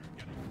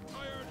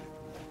 Tired?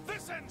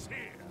 This ends here.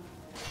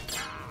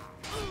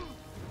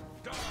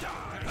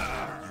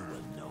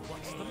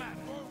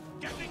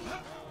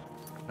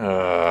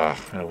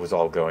 It was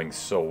all going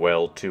so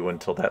well too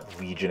until that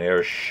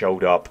Legionnaire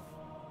showed up.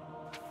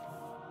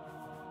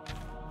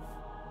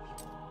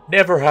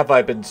 Never have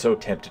I been so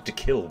tempted to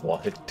kill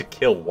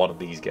one of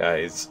these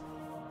guys.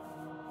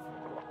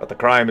 But the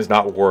crime is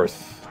not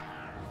worth.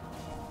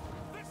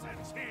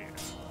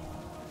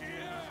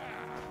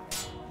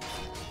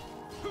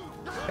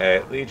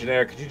 Hey,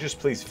 Legionnaire, could you just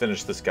please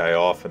finish this guy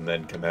off and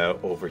then come out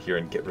over here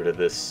and get rid of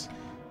this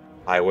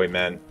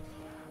highwayman?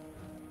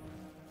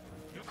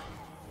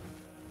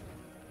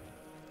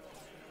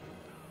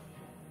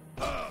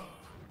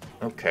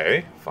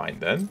 Okay, fine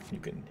then. You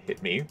can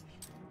hit me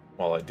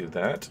while I do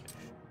that.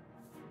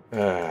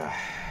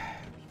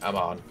 I'm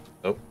on.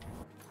 Nope.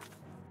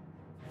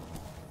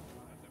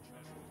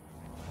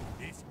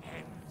 This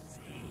ends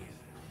here.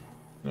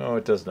 No,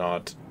 it does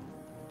not.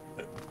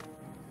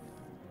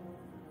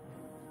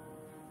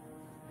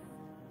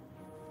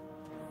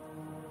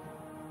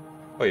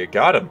 Oh, you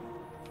got him.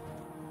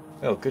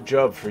 Well, good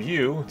job for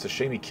you. It's a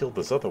shame he killed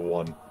this other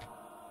one.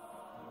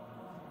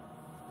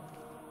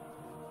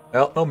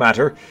 Well, no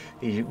matter.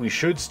 We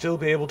should still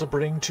be able to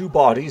bring two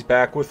bodies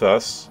back with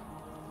us.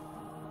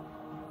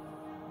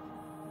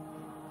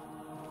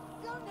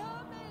 Don't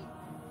hurt me.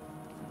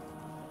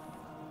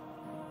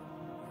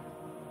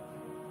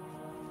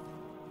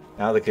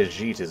 Now the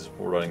Khajiit is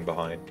running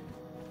behind.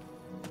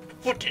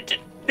 What did it?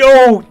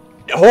 No!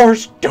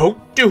 Horse,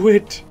 don't do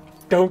it!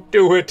 Don't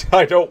do it!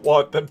 I don't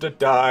want them to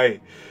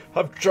die.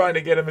 I'm trying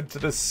to get them into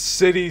the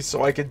city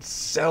so I can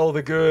sell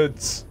the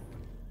goods.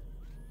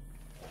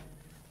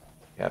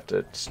 You have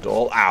to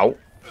stall. Ow!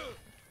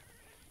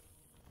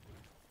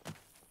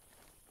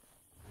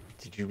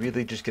 Did you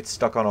really just get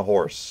stuck on a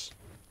horse?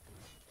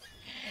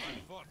 I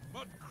fought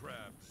mud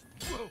crabs.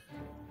 Whoa.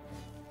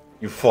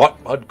 You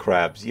fought mud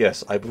crabs.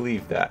 Yes, I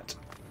believe that.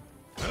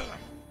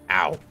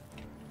 Ow.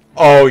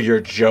 Oh, you're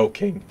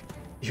joking.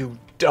 You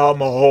dumb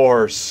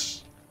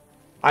horse.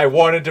 I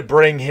wanted to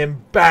bring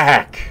him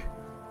back.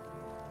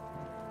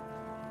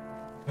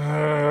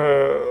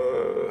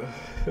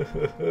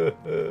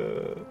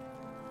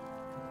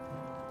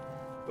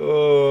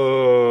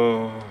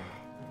 Oh,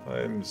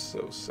 I'm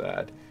so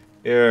sad.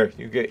 Here,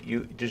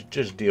 you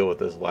just deal with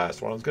this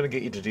last one. I was gonna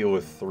get you to deal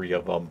with 3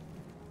 of them.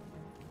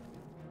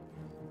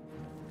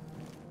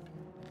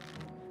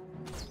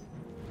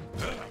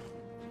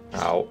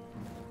 Ow.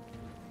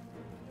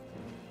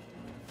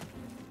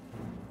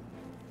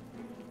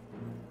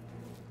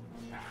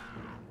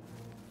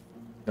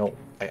 No,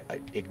 I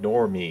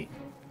ignore me.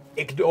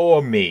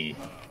 Ignore me.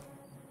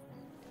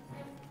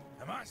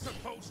 Am I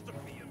supposed to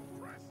be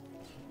impressed?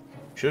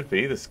 Should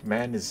be. This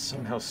man is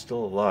somehow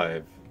still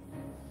alive.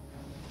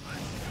 I'm on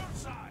your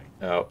side.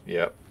 Oh,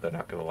 yep. They're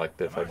not gonna like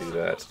that if I do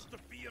that. Supposed to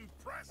be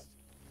impressed?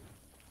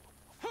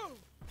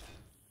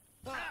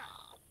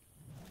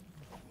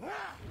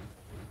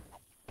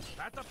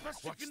 That the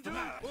best you can do?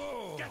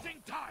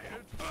 Getting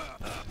tired?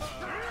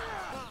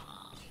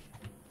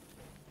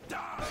 Die!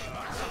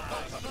 I'm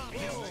supposed to be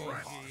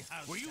impressed.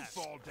 Will you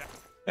fall down?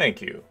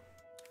 Thank you.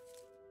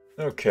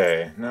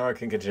 Okay, now I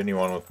can continue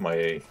on with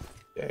my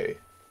day.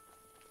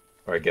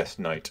 Or I guess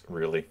night,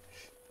 really.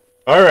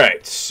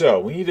 Alright, so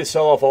we need to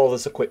sell off all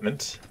this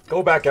equipment.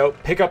 Go back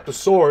out, pick up the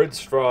swords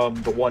from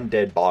the one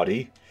dead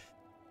body.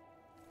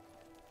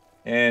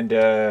 And,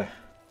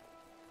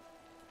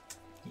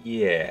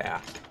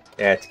 yeah.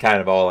 That's kind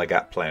of all I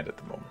got planned at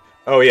the moment.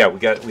 Oh yeah,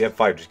 we have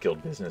Fighters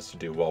Guild business to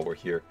do while we're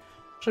here.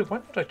 Actually, why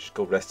don't I just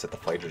go rest at the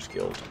Fighters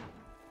Guild?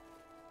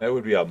 That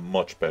would be a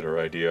much better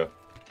idea.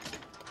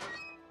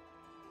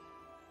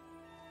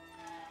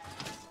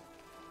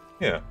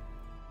 Yeah.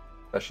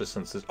 Especially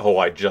since this... Oh,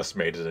 I just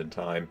made it in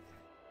time.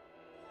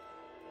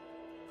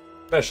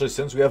 Especially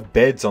since we have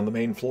beds on the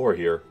main floor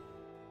here.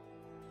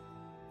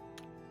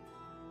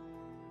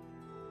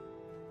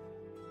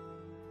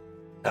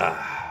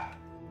 Ah.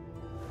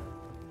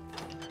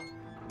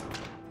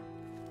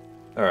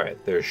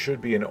 Alright, there should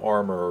be an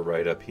armorer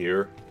right up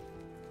here.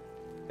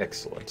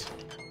 Excellent.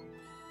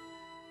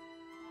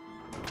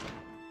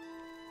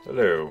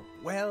 Hello.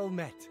 Well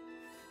met.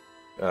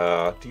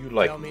 Do you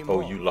like Tell me? me Oh,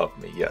 more. you love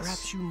me, yes.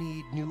 Perhaps you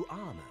need new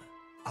armor.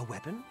 A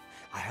weapon?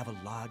 I have a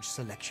large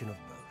selection of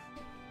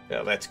both.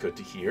 Yeah, that's good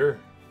to hear.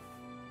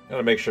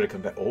 Gotta make sure to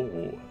come back.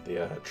 Oh,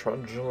 the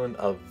Truncheon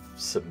of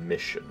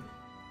Submission.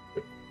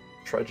 The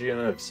Truncheon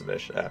of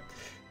Submission. Ah,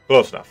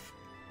 close enough.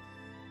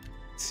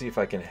 Let's see if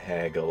I can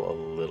haggle a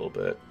little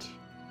bit.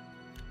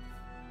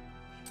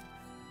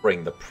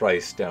 Bring the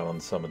price down on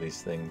some of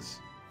these things.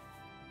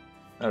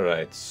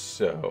 Alright,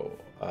 so...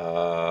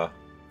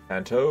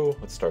 Anto,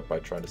 let's start by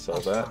trying to sell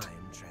that. Fine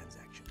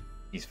transaction.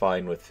 He's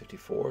fine with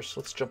 54, so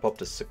let's jump up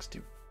to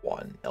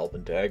 61.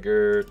 Elven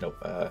Dagger, nope,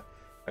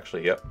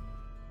 actually, yep.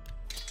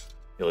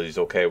 He's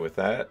okay with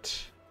that.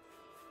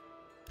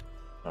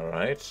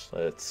 Alright,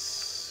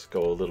 let's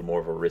go a little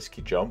more of a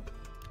risky jump.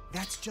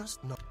 That's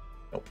just not...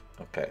 Nope,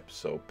 okay,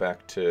 so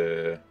back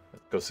to,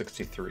 let's go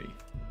 63.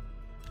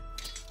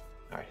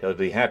 Alright, he'll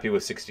be happy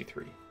with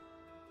 63.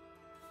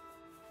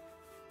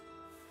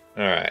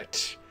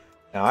 Alright.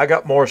 Now, I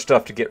got more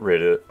stuff to get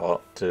rid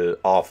of, to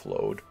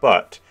offload,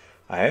 but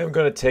I am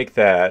going to take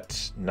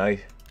that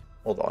knife...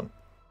 Hold on.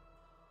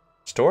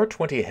 Store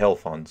 20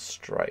 health on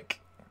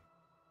strike.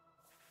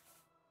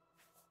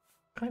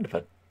 What kind of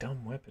a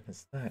dumb weapon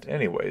is that?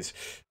 Anyways,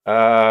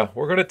 we're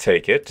going to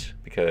take it,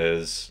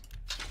 because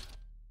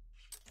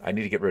I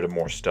need to get rid of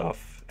more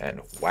stuff. And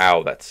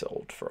wow, that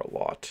sold for a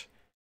lot.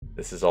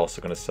 This is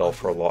also going to sell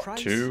for a lot, price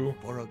too.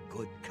 For a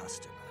good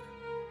customer.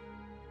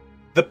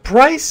 The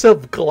price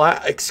of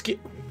glass...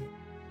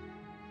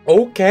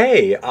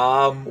 Okay,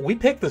 we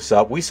picked this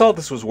up. We saw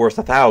this was worth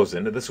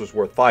 1,000, and this was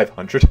worth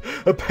 500.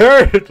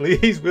 Apparently,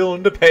 he's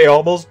willing to pay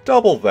almost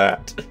double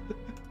that.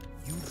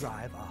 You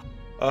drive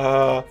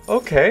up.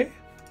 Okay.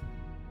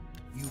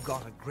 You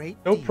got a great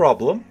No deal.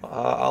 problem.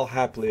 I'll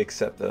happily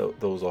accept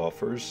those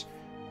offers.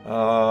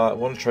 I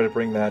want to try to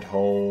bring that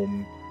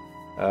home.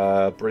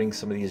 Bring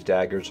some of these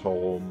daggers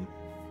home.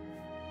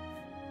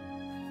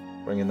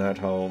 Bringing that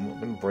home. I'm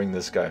going to bring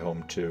this guy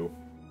home, too.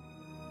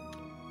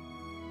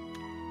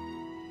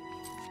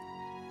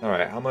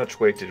 Alright, how much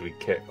weight did we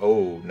carry?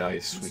 Oh,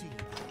 nice.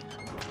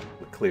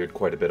 We cleared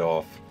quite a bit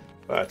off.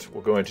 But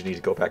we're going to need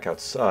to go back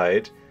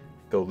outside,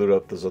 go loot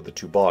up those other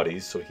 2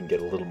 bodies so we can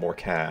get a little more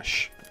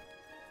cash.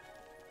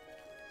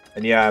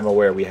 And yeah, I'm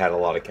aware we had a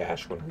lot of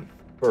cash when we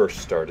first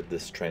started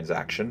this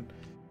transaction.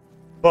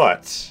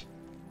 But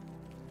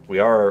we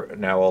are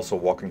now also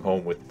walking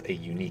home with a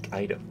unique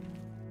item.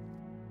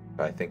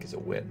 I think is a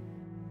win.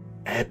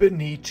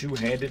 Ebony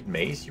two-handed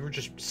mace? You were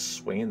just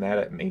swinging that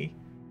at me?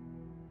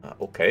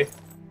 Okay.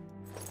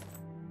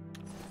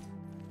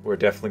 We're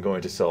definitely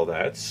going to sell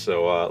that,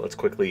 so let's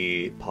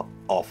quickly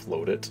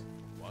offload it.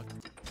 What?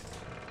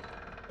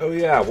 Oh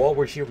yeah, while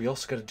we're here, we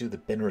also got to do the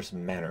Benner's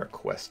Manor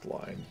quest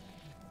line.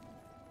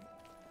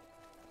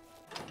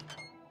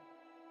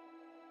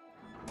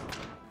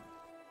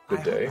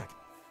 Good day.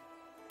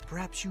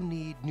 Perhaps you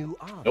need new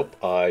armor. Nope,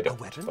 I A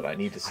don't. weapon? But I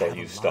need to I sell have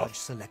you a large stuff.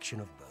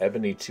 selection of both.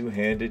 Ebony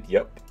two-handed.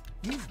 Yep,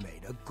 You've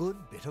made a good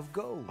bit of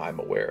gold. I'm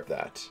aware of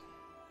that.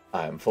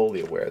 I am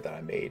fully aware that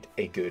I made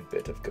a good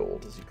bit of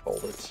gold, as you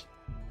called it.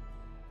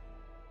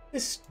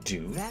 This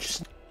dude.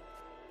 That's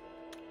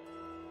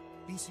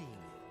be seen.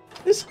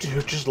 This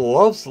dude just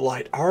loves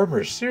light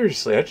armor.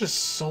 Seriously, I just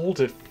sold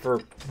it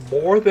for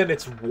more than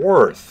it's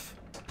worth.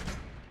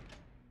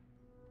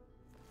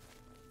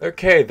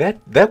 Okay,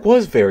 that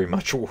was very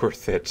much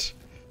worth it.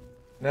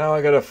 Now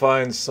I gotta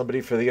find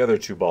somebody for the other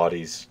two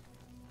bodies.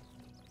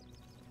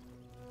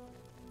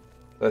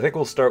 I think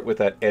we'll start with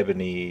that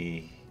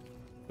ebony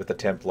with the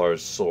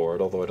Templar's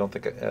sword, although I don't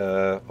think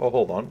oh,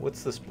 hold on.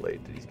 What's this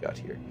blade that he's got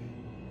here?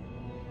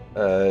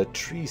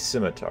 Tree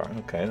scimitar.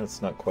 Okay,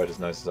 that's not quite as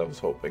nice as I was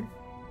hoping.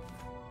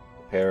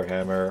 Repair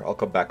hammer. I'll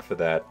come back for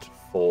that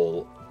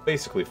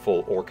basically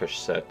full orcish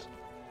set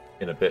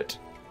in a bit.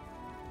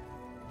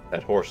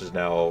 That horse is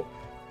now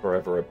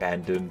forever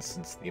abandoned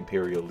since the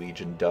Imperial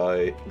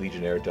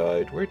Legionnaire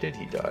died. Where did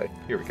he die?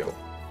 Here we go.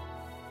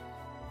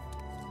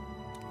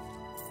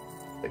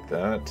 Like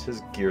that.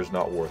 His gear's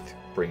not worth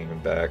bringing him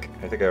back.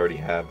 I think I already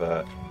have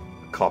a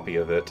copy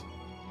of it.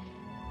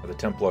 The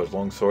Templar's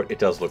longsword. It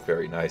does look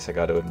very nice, I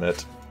gotta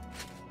admit.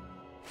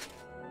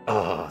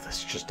 Ah,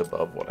 that's just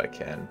above what I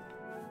can.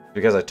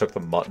 Because I took the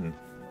mutton.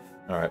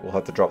 Alright, we'll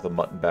have to drop the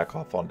mutton back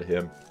off onto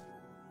him.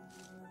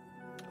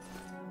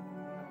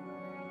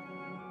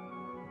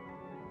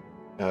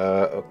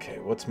 Okay,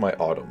 what's my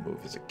auto move?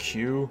 Is it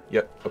Q?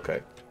 Yep,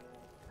 okay.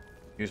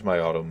 Use my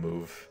auto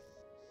move.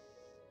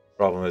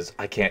 Problem is,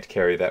 I can't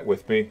carry that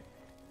with me.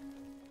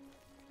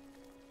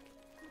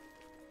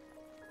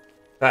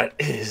 That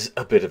is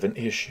a bit of an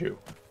issue.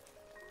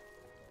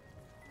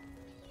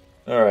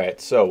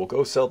 Alright, so we'll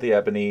go sell the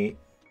ebony.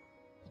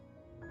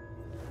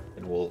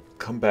 And we'll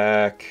come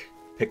back,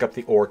 pick up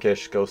the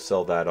orcish, go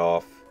sell that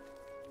off.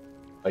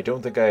 I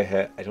don't think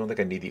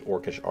I need the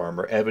orcish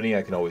armor. Ebony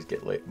I can always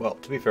get later. Well,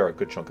 to be fair, a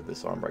good chunk of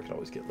this armor I can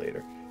always get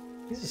later.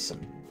 These are some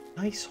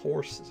nice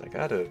horses, I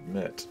gotta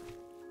admit.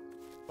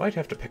 Might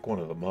have to pick one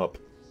of them up.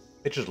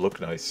 They just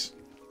look nice.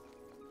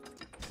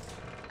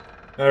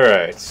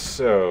 Alright,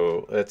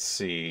 so let's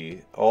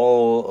see.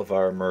 All of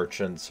our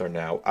merchants are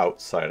now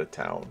outside of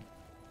town.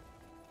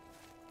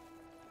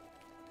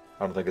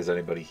 I don't think there's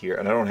anybody here.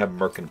 And I don't have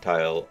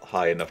mercantile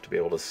high enough to be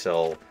able to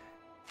sell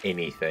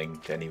anything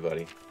to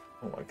anybody.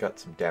 Oh, I got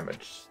some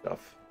damaged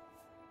stuff.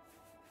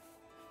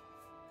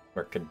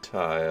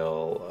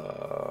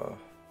 Mercantile,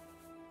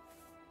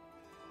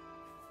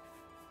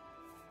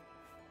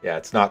 yeah,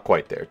 it's not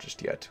quite there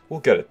just yet.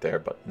 We'll get it there,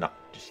 but not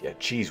just yet.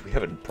 Jeez, we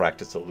haven't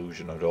practiced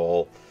illusion at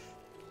all.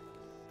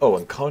 Oh,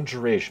 and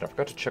conjuration. I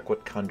forgot to check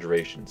what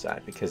conjuration's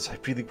at, because I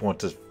really want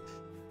to...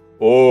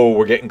 Oh,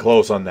 we're getting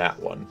close on that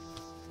one.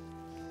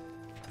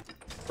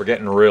 We're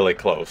getting really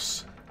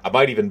close. I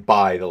might even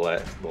buy the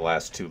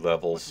last two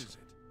levels.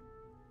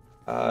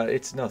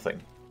 It's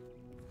nothing.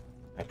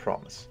 I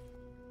promise.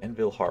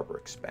 Anvil Harbor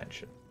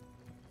expansion.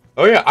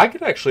 Oh yeah, I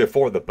could actually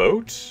afford the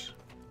boat,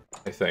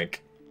 I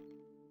think.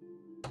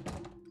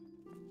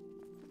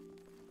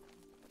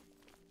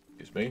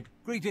 Excuse me.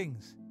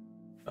 Greetings.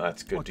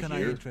 That's good to hear. What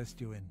can I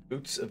interest you in?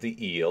 Boots of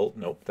the Eel.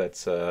 Nope,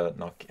 that's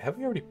not... Have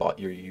we already bought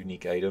your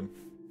unique item?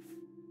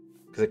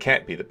 Because it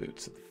can't be the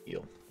Boots of the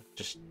Eel.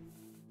 Just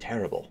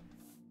terrible.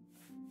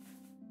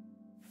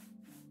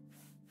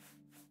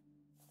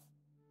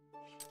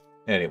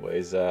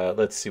 Anyways,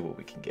 let's see what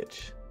we can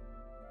get.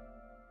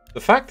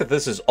 The fact that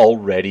this is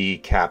already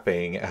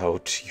capping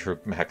out your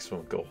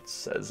maximum gold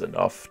says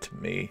enough to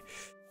me.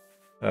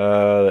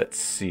 Let's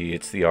see.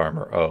 It's the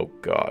armor. Oh,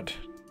 God.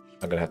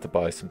 I'm going to have to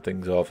buy some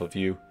things off of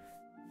you.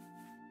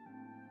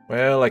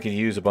 Well, I could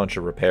use a bunch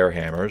of repair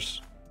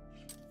hammers.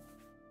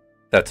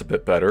 That's a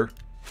bit better.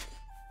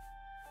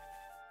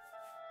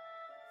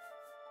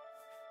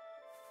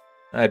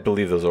 I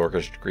believe those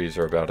orcish degrees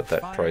are about at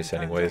that Fine price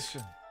anyways.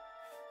 transaction.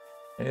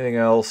 Anything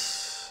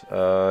else?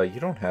 You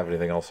don't have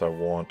anything else I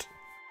want.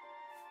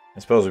 I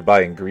suppose we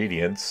buy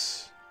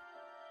ingredients.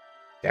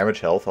 Damage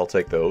health, I'll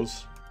take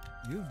those.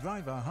 You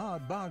drive a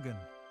hard bargain.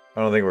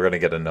 I don't think we're going to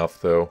get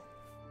enough, though.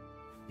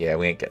 Yeah,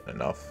 we ain't getting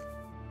enough.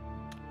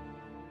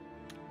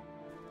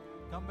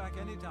 Come back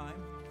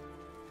anytime.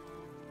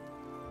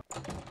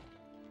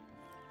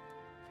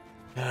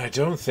 And I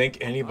don't think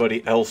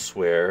anybody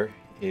elsewhere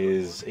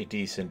is a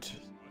decent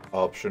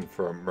option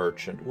for a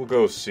merchant. We'll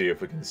go see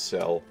if we can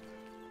sell...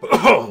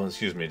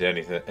 excuse me, to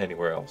anything,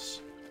 anywhere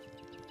else.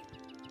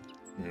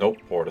 Nope,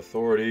 Port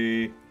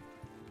Authority.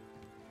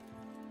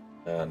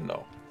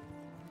 No.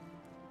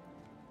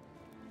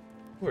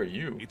 Who are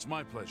you? It's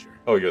my pleasure.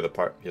 Oh, you're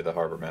the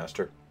harbor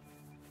master.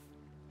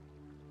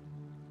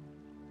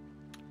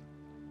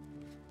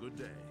 Good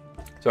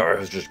day. Sorry, I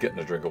was just getting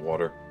a drink of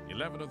water.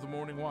 11 of the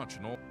morning watch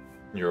and all.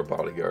 You're a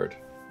bodyguard.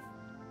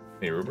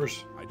 Any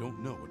rumors? I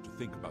don't know what to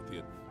think about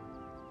the...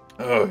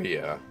 Oh,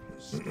 yeah.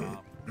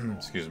 Stop.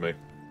 Excuse me.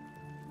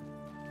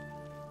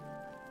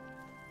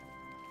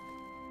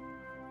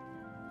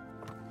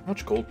 How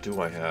much gold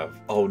do I have?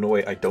 Oh, no,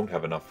 wait, I don't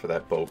have enough for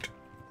that boat.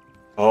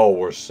 Oh,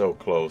 we're so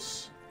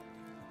close.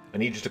 I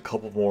need just a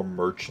couple more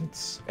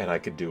merchants, and I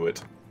could do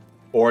it.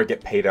 Or I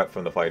get paid out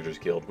from the Fighters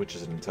Guild, which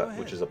is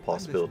a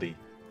possibility.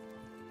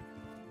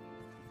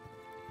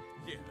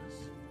 Yes.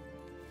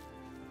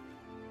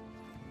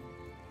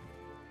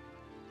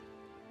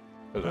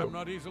 Hello. I'm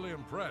not easily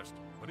impressed,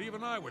 but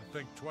even I would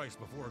think twice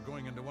before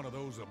going into one of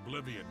those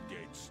Oblivion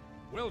gates.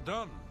 Well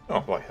done.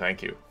 Oh, why,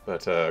 thank you.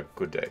 But,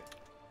 good day.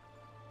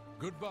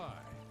 Goodbye.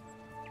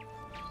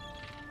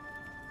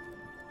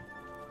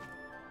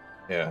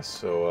 Yeah,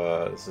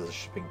 so, this is a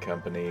shipping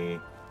company.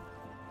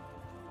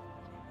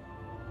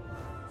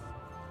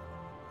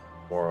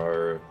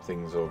 More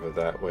things over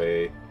that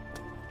way.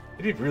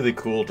 It'd be really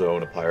cool to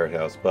own a pirate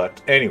house,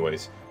 but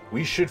anyways,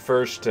 we should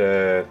first,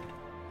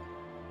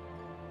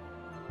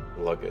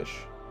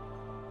 Luggish.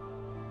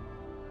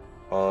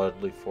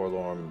 Oddly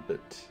forlorn,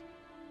 but...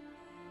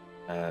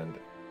 And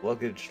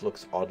luggage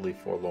looks oddly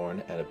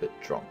forlorn and a bit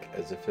drunk,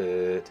 as if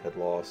it had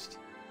lost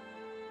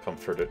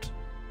comforted.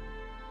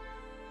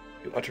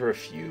 You utter a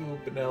few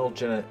banal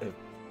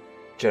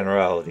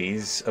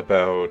generalities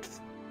about...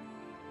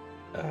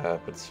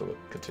 but still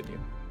continue.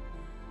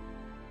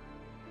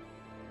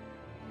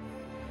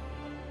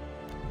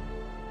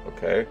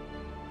 Okay.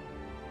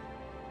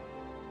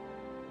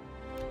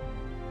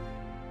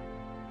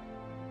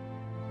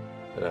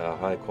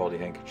 High quality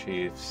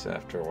handkerchiefs.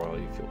 After a while,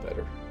 you feel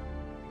better.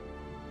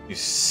 You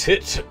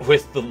sit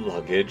with the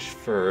luggage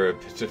for a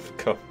bit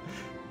of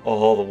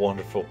all the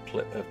wonderful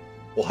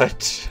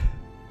what?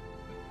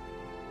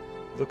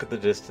 Look at the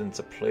distance.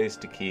 A place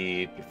to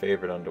keep your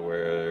favorite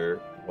underwear.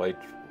 White.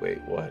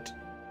 Wait, what?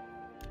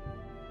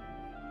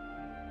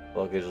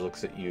 Luggage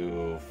looks at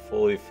you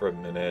fully for a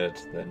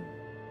minute. Then,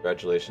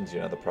 congratulations,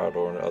 you're now the proud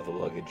owner of the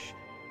luggage.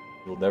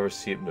 You will never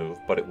see it move,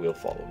 but it will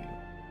follow you.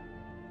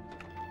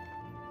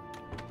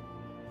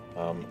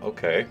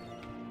 Okay.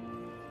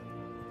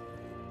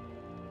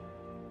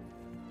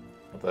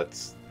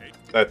 That's...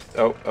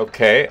 oh,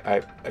 okay.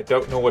 I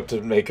don't know what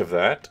to make of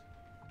that.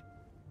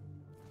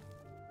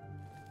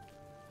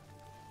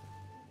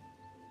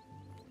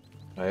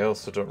 I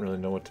also don't really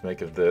know what to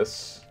make of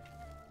this.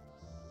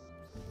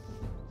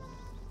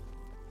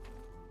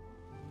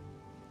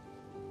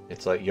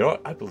 It's like, you know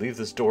what? I believe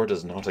this door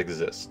does not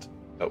exist.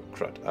 Oh,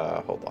 crud.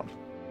 Hold on.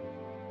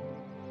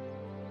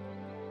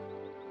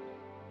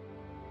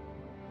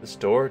 This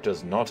door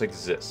does not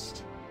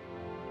exist.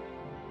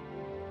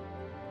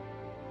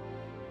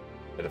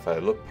 But if I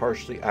look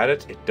partially at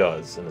it, it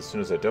does. And as soon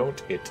as I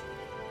don't, it...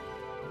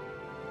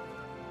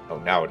 Oh,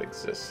 now it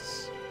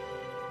exists.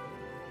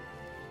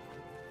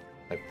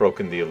 I've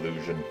broken the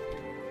illusion.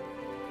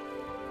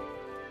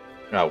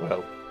 Oh,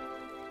 well.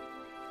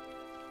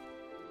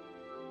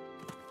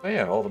 Oh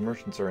yeah, all the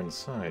merchants are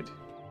inside.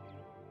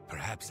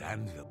 Perhaps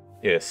Anvil.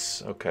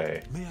 Yes,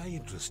 okay. May I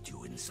interest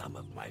you in some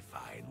of my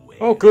fine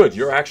wares? Oh good,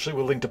 you're actually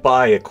willing to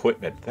buy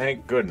equipment.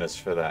 Thank goodness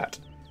for that.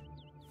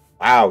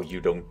 Wow, you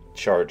don't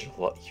charge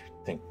a lot. You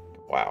think,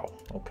 wow.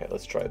 Okay,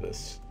 let's try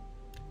this.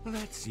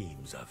 That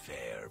seems a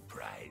fair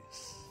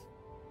price.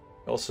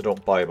 I also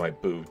don't buy my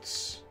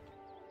boots.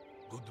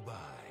 Goodbye.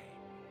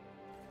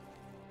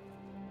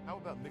 How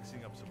about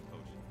mixing up some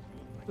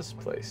potions? This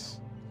place.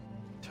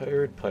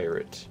 Tired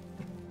pirate.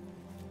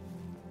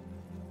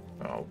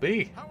 I'll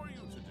be. How are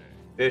you today?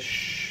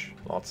 Fish.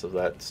 Lots of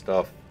that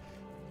stuff.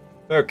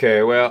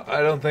 Okay, well,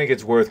 I don't think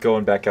it's worth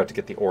going back out to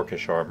get the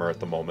orcish armor at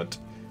the moment.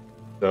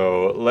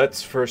 So,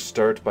 let's first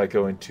start by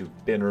going to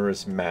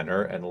Binnerus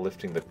Manor and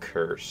lifting the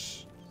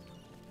curse.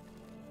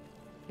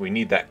 We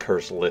need that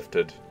curse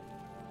lifted.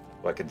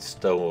 So I can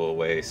stow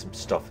away some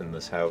stuff in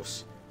this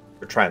house.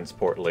 For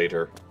transport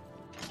later.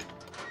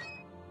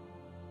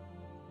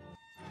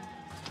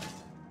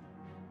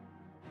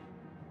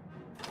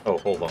 Oh,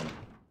 hold on.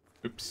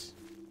 Oops.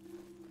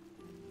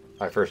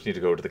 I first need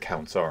to go to the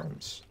Count's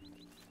Arms.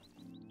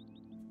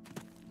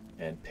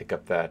 And pick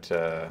up that,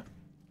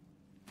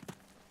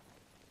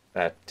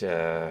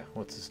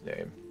 what's his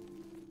name?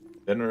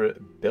 Belrin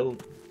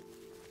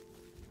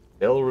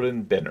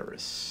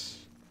Binnerus.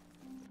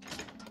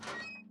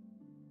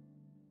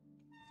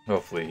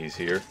 Hopefully he's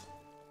here.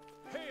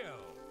 Hail!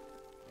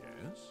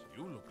 Yes,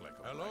 you look like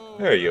a... Hello.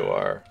 There you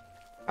are.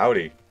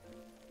 Howdy.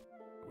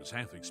 I was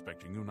half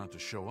expecting you not to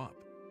show up.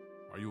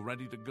 Are you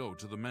ready to go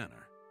to the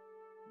manor?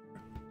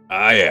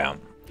 I am.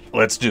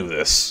 Let's do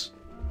this.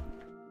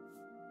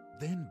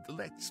 Then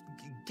let's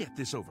get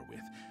this over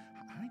with.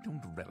 I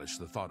don't relish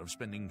the thought of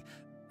spending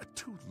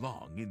too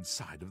long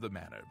inside of the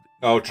manor.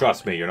 Oh,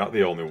 trust me, you're not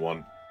the only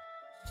one.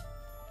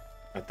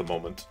 At the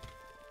moment.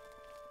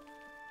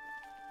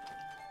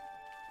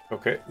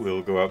 Okay,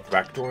 we'll go out the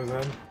back door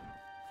then.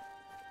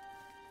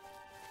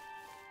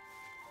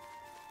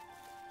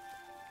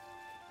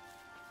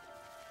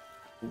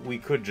 We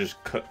could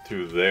just cut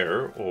through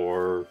there,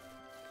 or...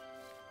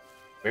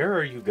 Where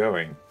are you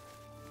going?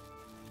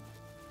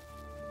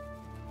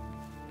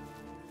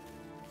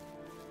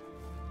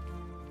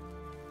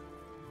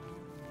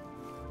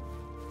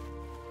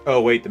 Oh,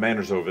 wait, the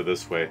manor's over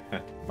this way.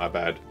 My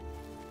bad.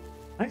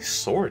 Nice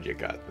sword you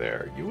got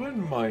there. You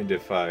wouldn't mind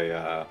if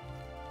I,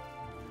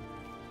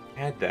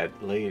 had that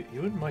later.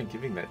 You wouldn't mind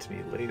giving that to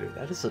me later.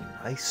 That is a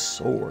nice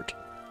sword.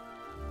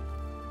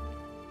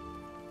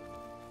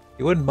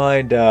 You wouldn't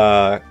mind,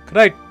 could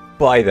I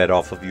buy that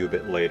off of you a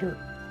bit later?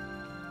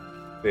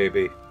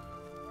 Baby.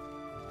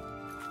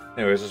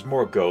 Anyways, there's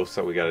more ghosts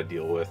that we gotta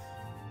deal with.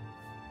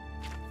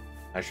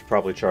 I should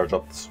probably charge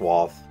up the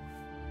swath.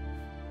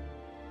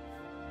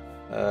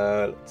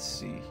 Let's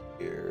see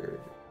here.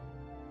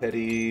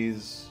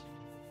 Petties.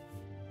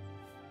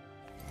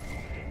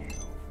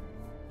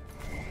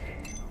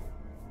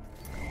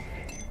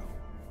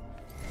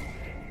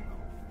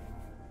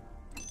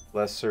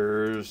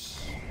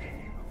 Lessers.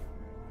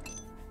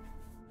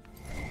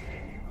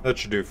 That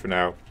should do for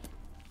now.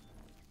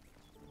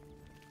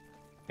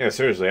 Yeah,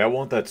 seriously, I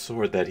want that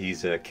sword that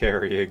he's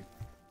carrying.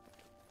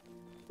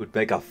 Would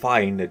make a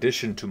fine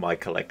addition to my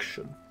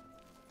collection.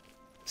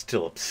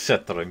 Still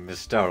upset that I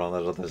missed out on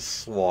that other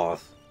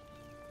swath.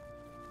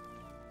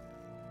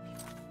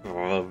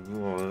 I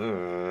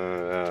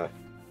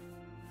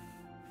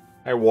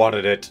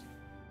wanted it.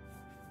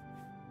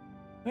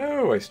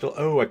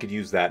 Oh, I could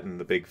use that in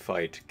the big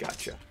fight.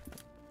 Gotcha.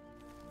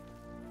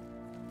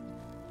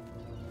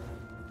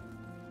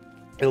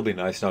 It'll be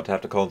nice not to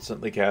have to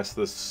constantly cast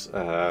this,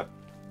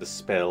 this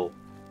spell.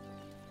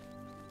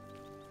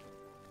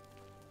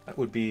 That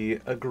would be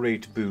a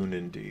great boon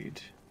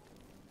indeed.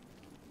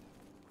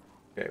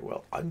 Okay,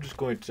 well, I'm just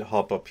going to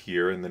hop up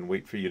here and then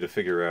wait for you to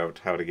figure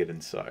out how to get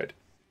inside.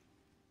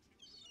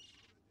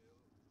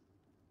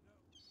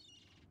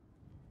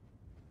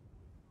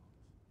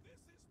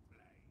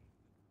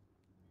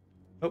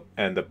 Oh,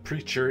 and the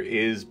preacher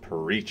is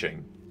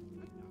preaching.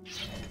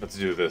 Let's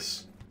do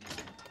this.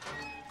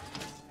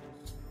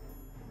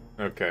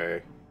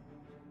 Okay.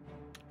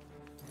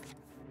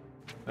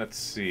 Let's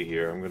see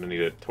here. I'm gonna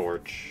need a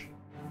torch.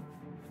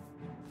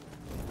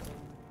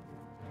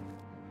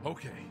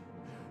 Okay,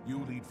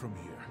 you lead from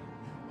here.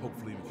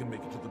 Hopefully we can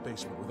make it to the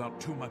basement without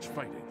too much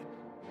fighting.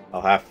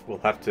 We'll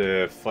have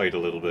to fight a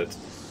little bit.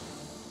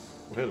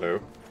 Oh, hello.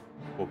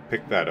 We'll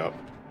pick that up.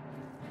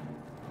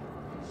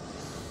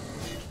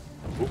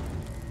 Oop.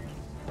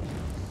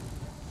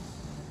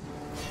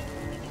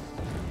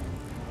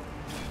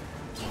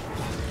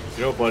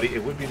 You know, buddy,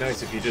 it would be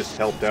nice if you just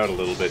helped out a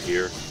little bit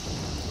here.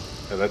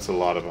 Yeah, that's a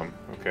lot of them.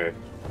 Okay.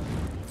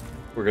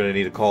 We're gonna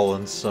need to call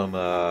in some,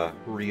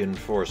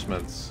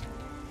 reinforcements.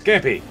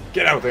 Scampy,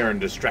 get out there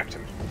and distract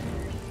him.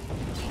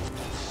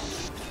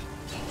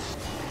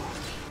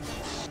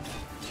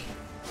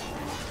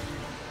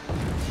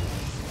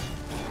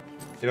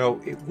 You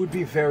know, it would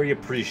be very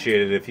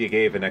appreciated if you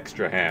gave an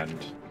extra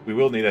hand. We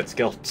will need that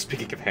skeletal...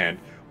 Speaking of hand,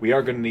 we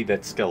are going to need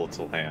that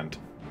skeletal hand.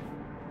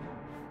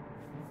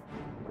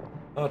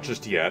 Not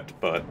just yet,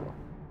 but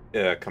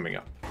coming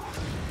up.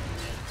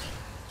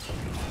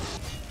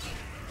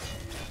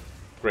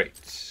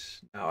 Great.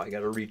 Now I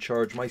gotta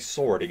recharge my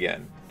sword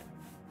again.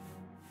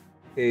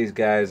 These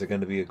guys are going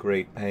to be a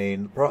great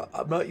pain.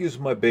 I'm not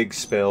using my big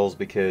spells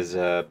because,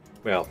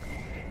 well,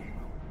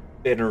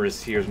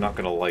 adventurous here is not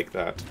going to like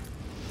that.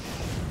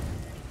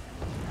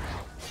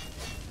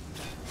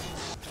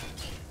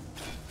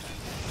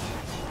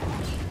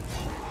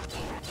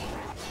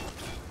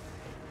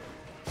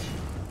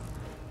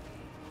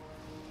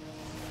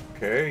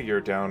 Okay, you're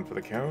down for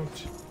the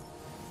count.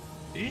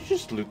 Did you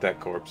just loot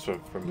that corpse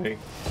from me?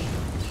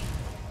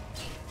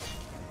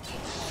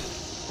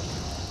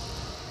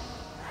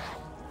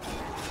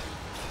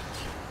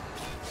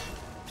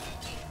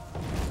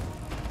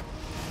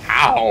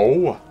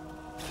 Ow!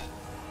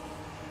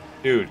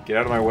 Dude, get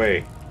out of my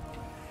way.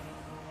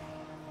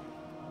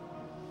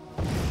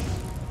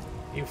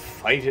 Can you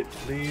fight it,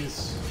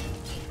 please?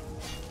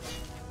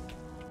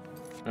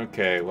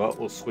 Okay, well,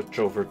 we'll switch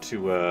over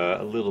to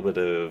a little bit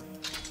of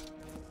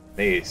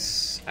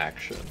mace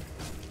action.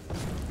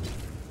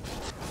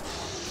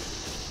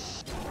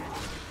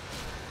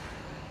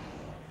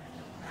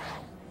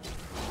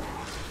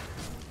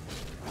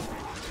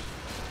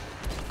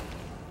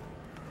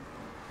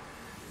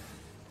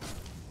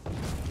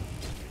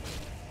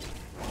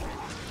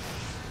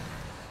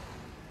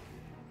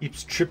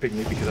 Keeps tripping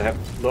me because I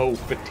have low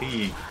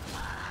fatigue.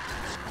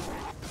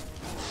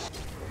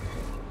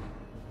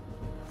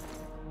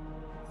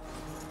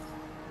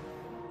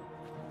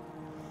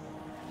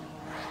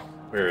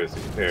 Where is he?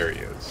 There he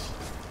is.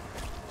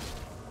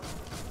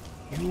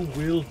 You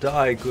will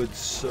die, good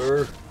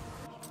sir.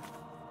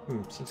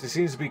 Since he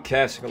seems to be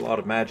casting a lot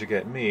of magic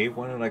at me,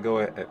 why don't I go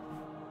at...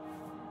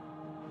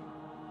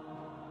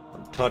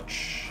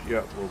 Touch.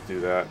 Yeah, we'll do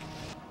that.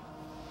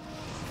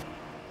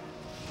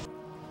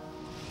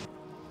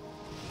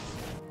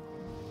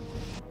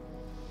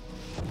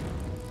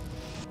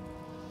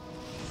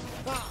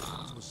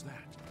 What was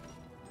that?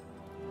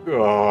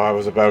 Oh, I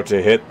was about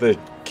to hit the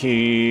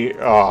key.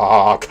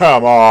 Oh,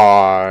 come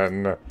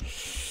on.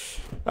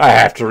 I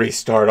have to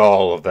restart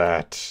all of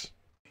that.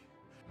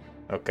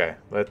 Okay,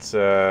 let's,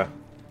 I'm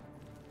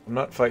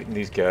not fighting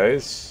these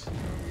guys.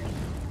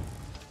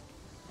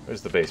 Where's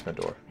the basement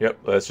door? Yep,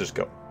 let's just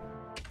go.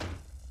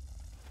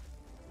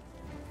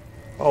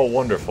 Oh,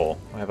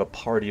 wonderful. I have a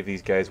party of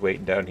these guys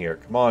waiting down here.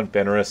 Come on,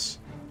 adventurous.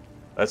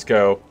 Let's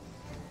go.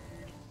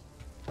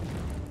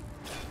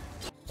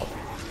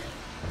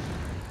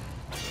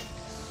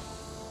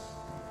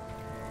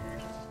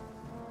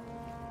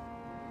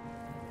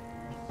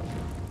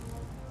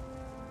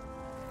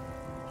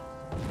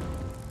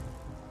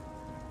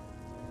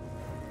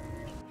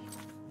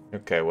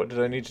 Okay, what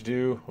did I need to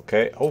do?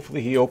 Okay,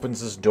 hopefully he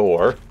opens this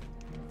door.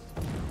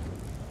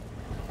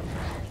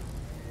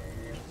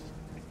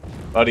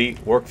 Buddy,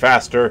 work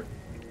faster.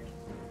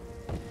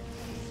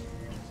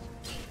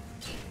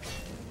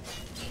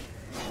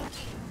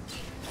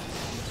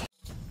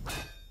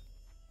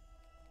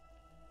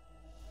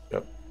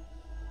 Yep.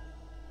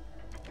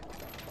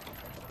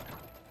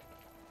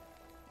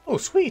 Oh,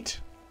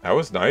 sweet. That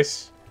was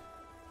nice.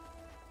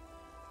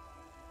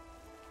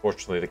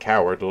 Fortunately, the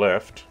coward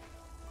left.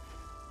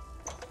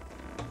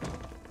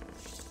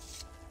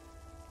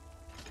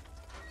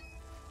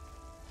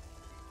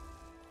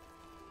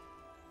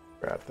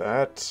 Grab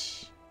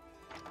that.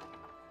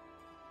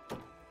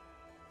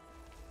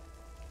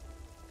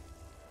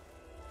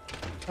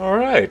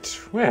 Alright,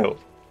 well,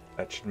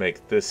 that should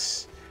make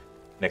this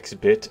next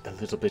bit a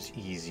little bit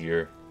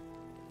easier.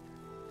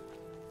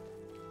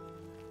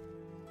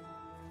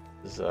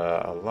 There's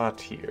a lot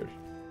here.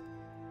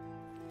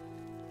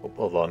 Oh,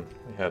 hold on.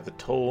 We have the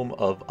Tome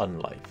of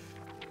Unlife.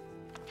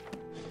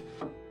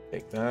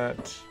 Take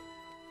that.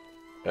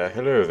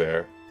 Hello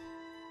there.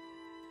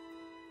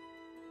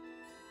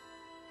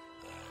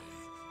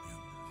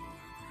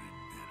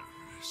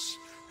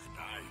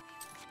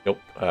 Nope.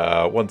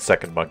 1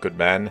 second, my good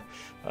man.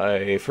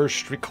 I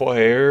first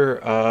require,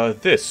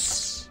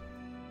 this.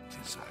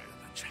 Desire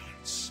the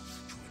chance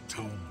to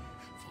atone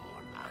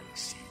for my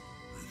sin,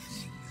 the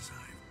things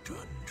I've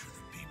done to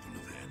the people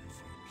of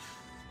Anvil,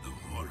 the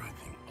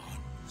horrible,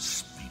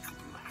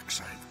 unspeakable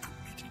acts I've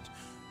committed.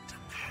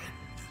 Demand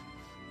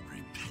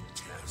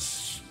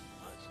repentance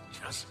was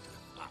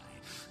justify.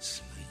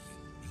 Slaying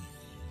me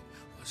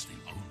was the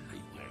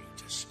only way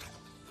to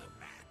stop the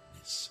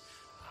madness.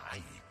 I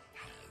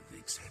have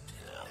accepted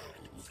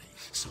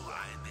so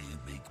I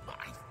may make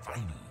my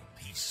final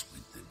peace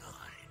with the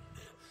Nine.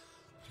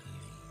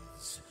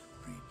 Please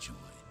rejoin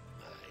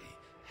my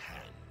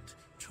hand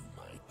to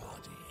my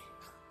body.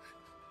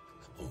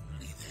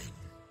 Only then,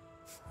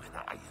 when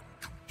I am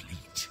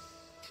complete.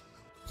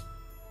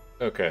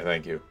 Okay,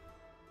 thank you.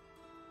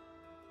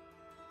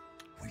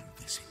 Will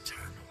this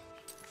eternal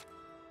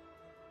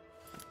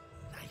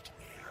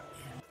nightmare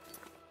end?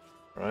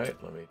 Right,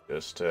 let me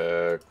just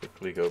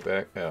quickly go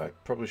back. I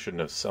probably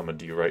shouldn't have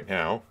summoned you right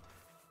now.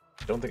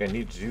 I don't think I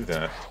need to do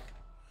that.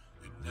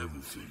 It never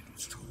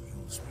fails to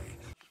amuse me.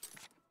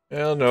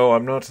 Well, no,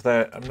 I'm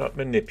not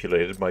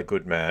manipulated, my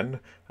good man.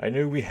 I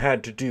knew we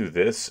had to do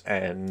this,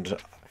 and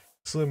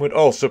Slim would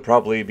also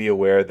probably be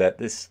aware that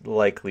this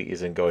likely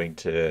isn't going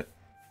to...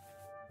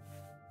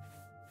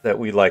 that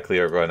we likely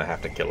are going to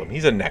have to kill him.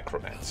 He's a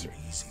necromancer.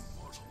 How easy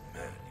mortal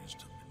man is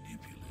to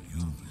manipulate.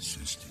 You've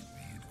assisted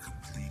me in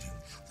completing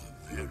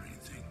the very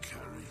thing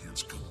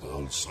Carrigan's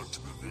cabal sought to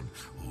prevent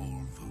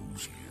all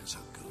those years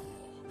ago.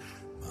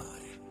 My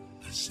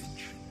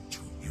ascension to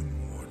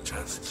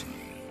immortality.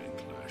 I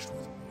clashed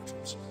with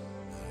mortals.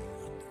 I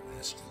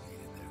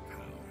underestimated their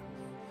power.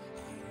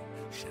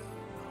 I shall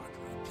not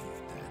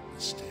repeat that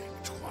mistake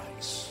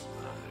twice.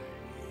 I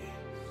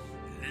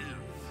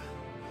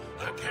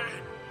live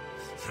again.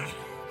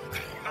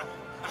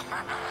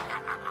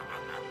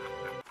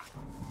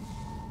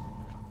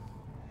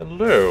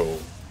 Hello.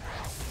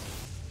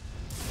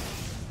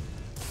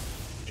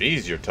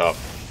 Jeez, you're tough.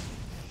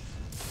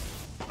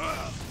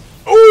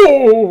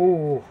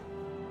 Oh!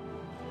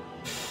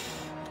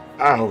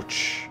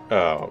 Ouch.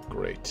 Oh,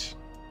 great.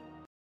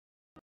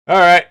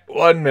 Alright,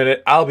 1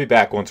 minute. I'll be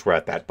back once we're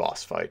at that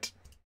boss fight.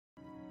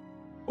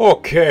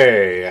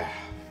 Okay.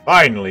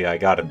 Finally, I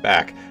got him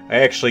back. I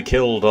actually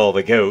killed all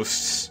the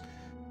ghosts,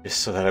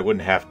 just so that I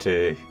wouldn't have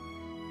to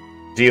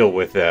deal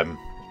with them.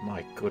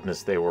 My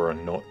goodness, they were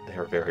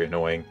very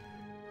annoying.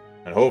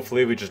 And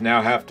hopefully we just now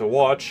have to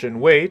watch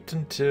and wait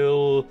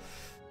until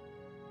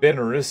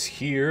Adventurous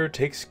here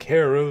takes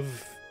care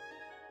of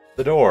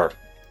the door.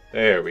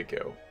 There we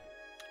go.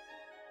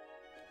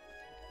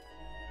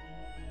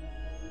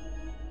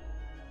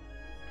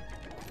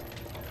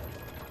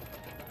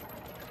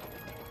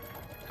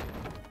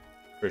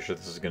 Pretty sure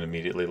this is going to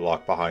immediately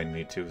lock behind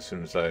me too as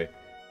soon as I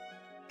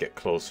get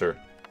closer.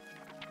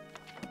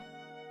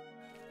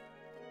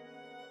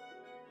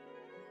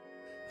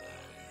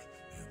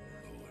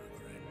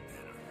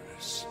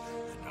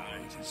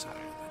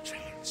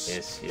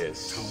 Yes,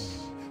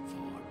 yes.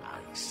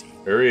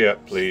 Hurry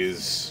up,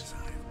 please.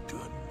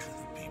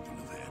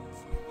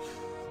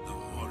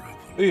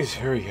 Please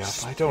hurry up.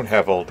 I don't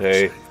have all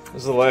day. This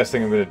is the last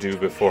thing I'm going to do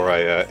before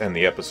I end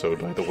the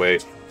episode, by the way.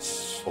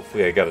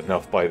 Hopefully I got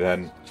enough by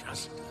then.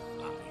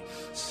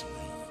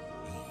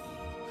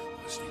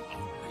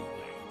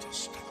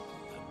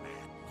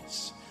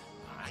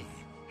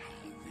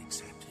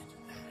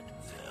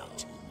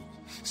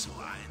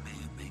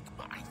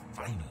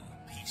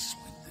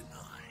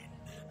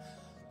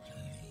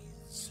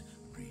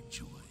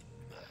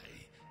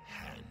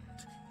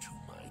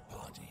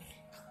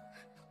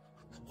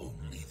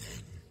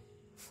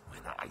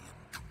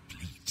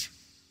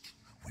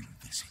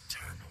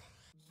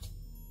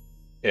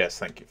 Yes,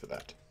 thank you for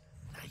that.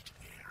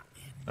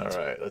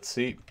 Alright, let's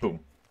see. Boom.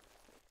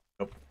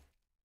 Nope.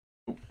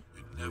 It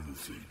never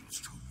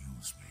fails to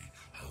amuse me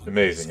how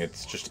Amazing,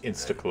 it's just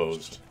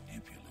insta-closed.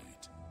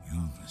 manipulate.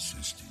 You've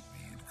assisted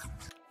me in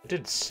I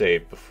did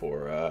save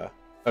before,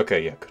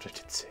 okay, yeah, good, I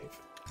did save.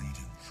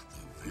 completing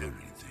the very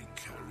thing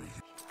Carrie.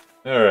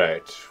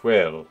 Alright,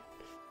 well...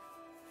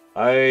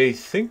 I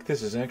think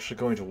this is actually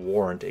going to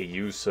warrant a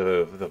use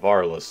of the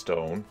Varla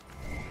Stone.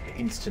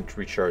 Instant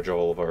recharge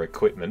all of our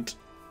equipment.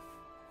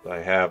 I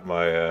have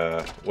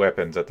my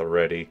weapons at the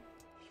ready.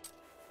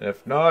 And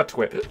if not,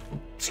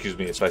 excuse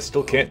me, if I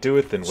still can't do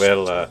it, then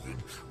well, All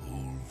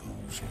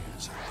those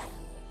years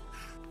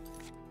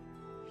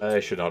ago.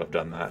 I should not have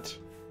done that.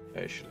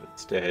 I should have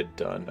instead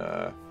done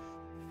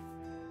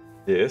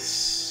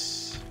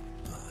this.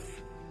 My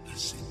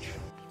ascension.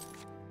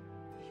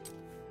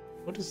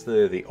 What does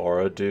the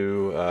aura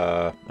do?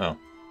 Oh.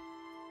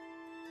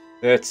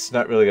 It's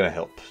not really going to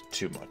help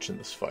too much in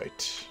this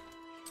fight.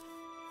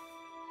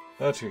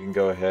 But we can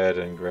go ahead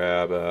and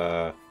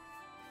grab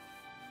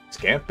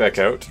Scamp back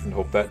out and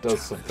hope that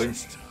does something. I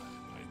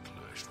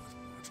clashed with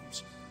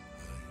mortals.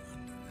 I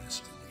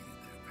underestimated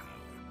their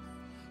power.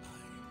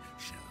 I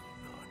shall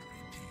not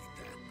repeat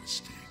that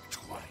mistake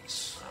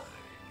twice.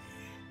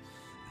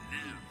 I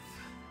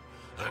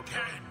live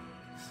again.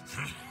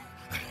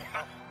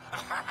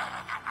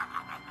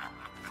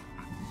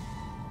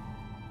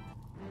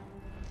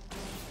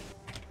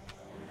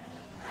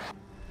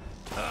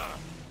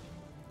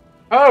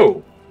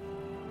 Oh!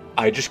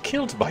 I just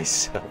killed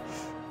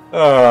myself.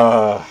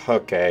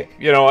 Okay.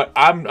 You know what?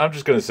 I'm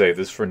just gonna save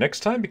this for next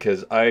time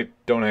because I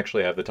don't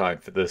actually have the time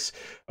for this.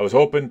 I was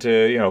hoping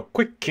to, you know,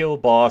 quick kill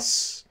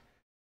boss.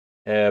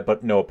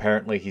 But no,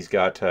 apparently he's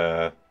got,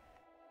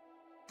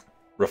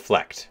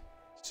 Reflect.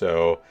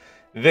 So,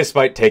 this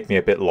might take me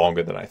a bit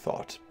longer than I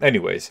thought.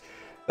 Anyways,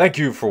 thank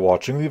you for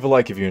watching. Leave a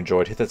like if you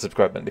enjoyed. Hit that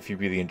subscribe button if you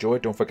really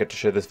enjoyed. Don't forget to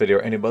share this video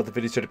or any other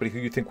videos to anybody who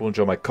you think will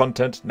enjoy my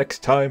content.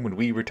 Next time when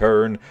we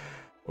return,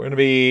 we're going to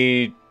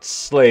be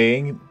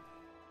slaying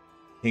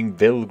King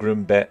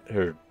Vilgrim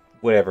or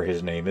whatever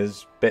his name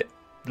is,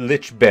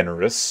 Lich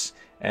Benerus,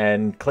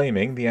 and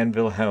claiming the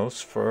Anvil house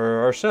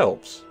for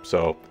ourselves.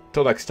 So,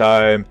 till next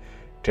time,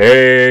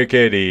 take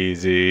it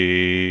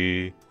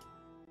easy.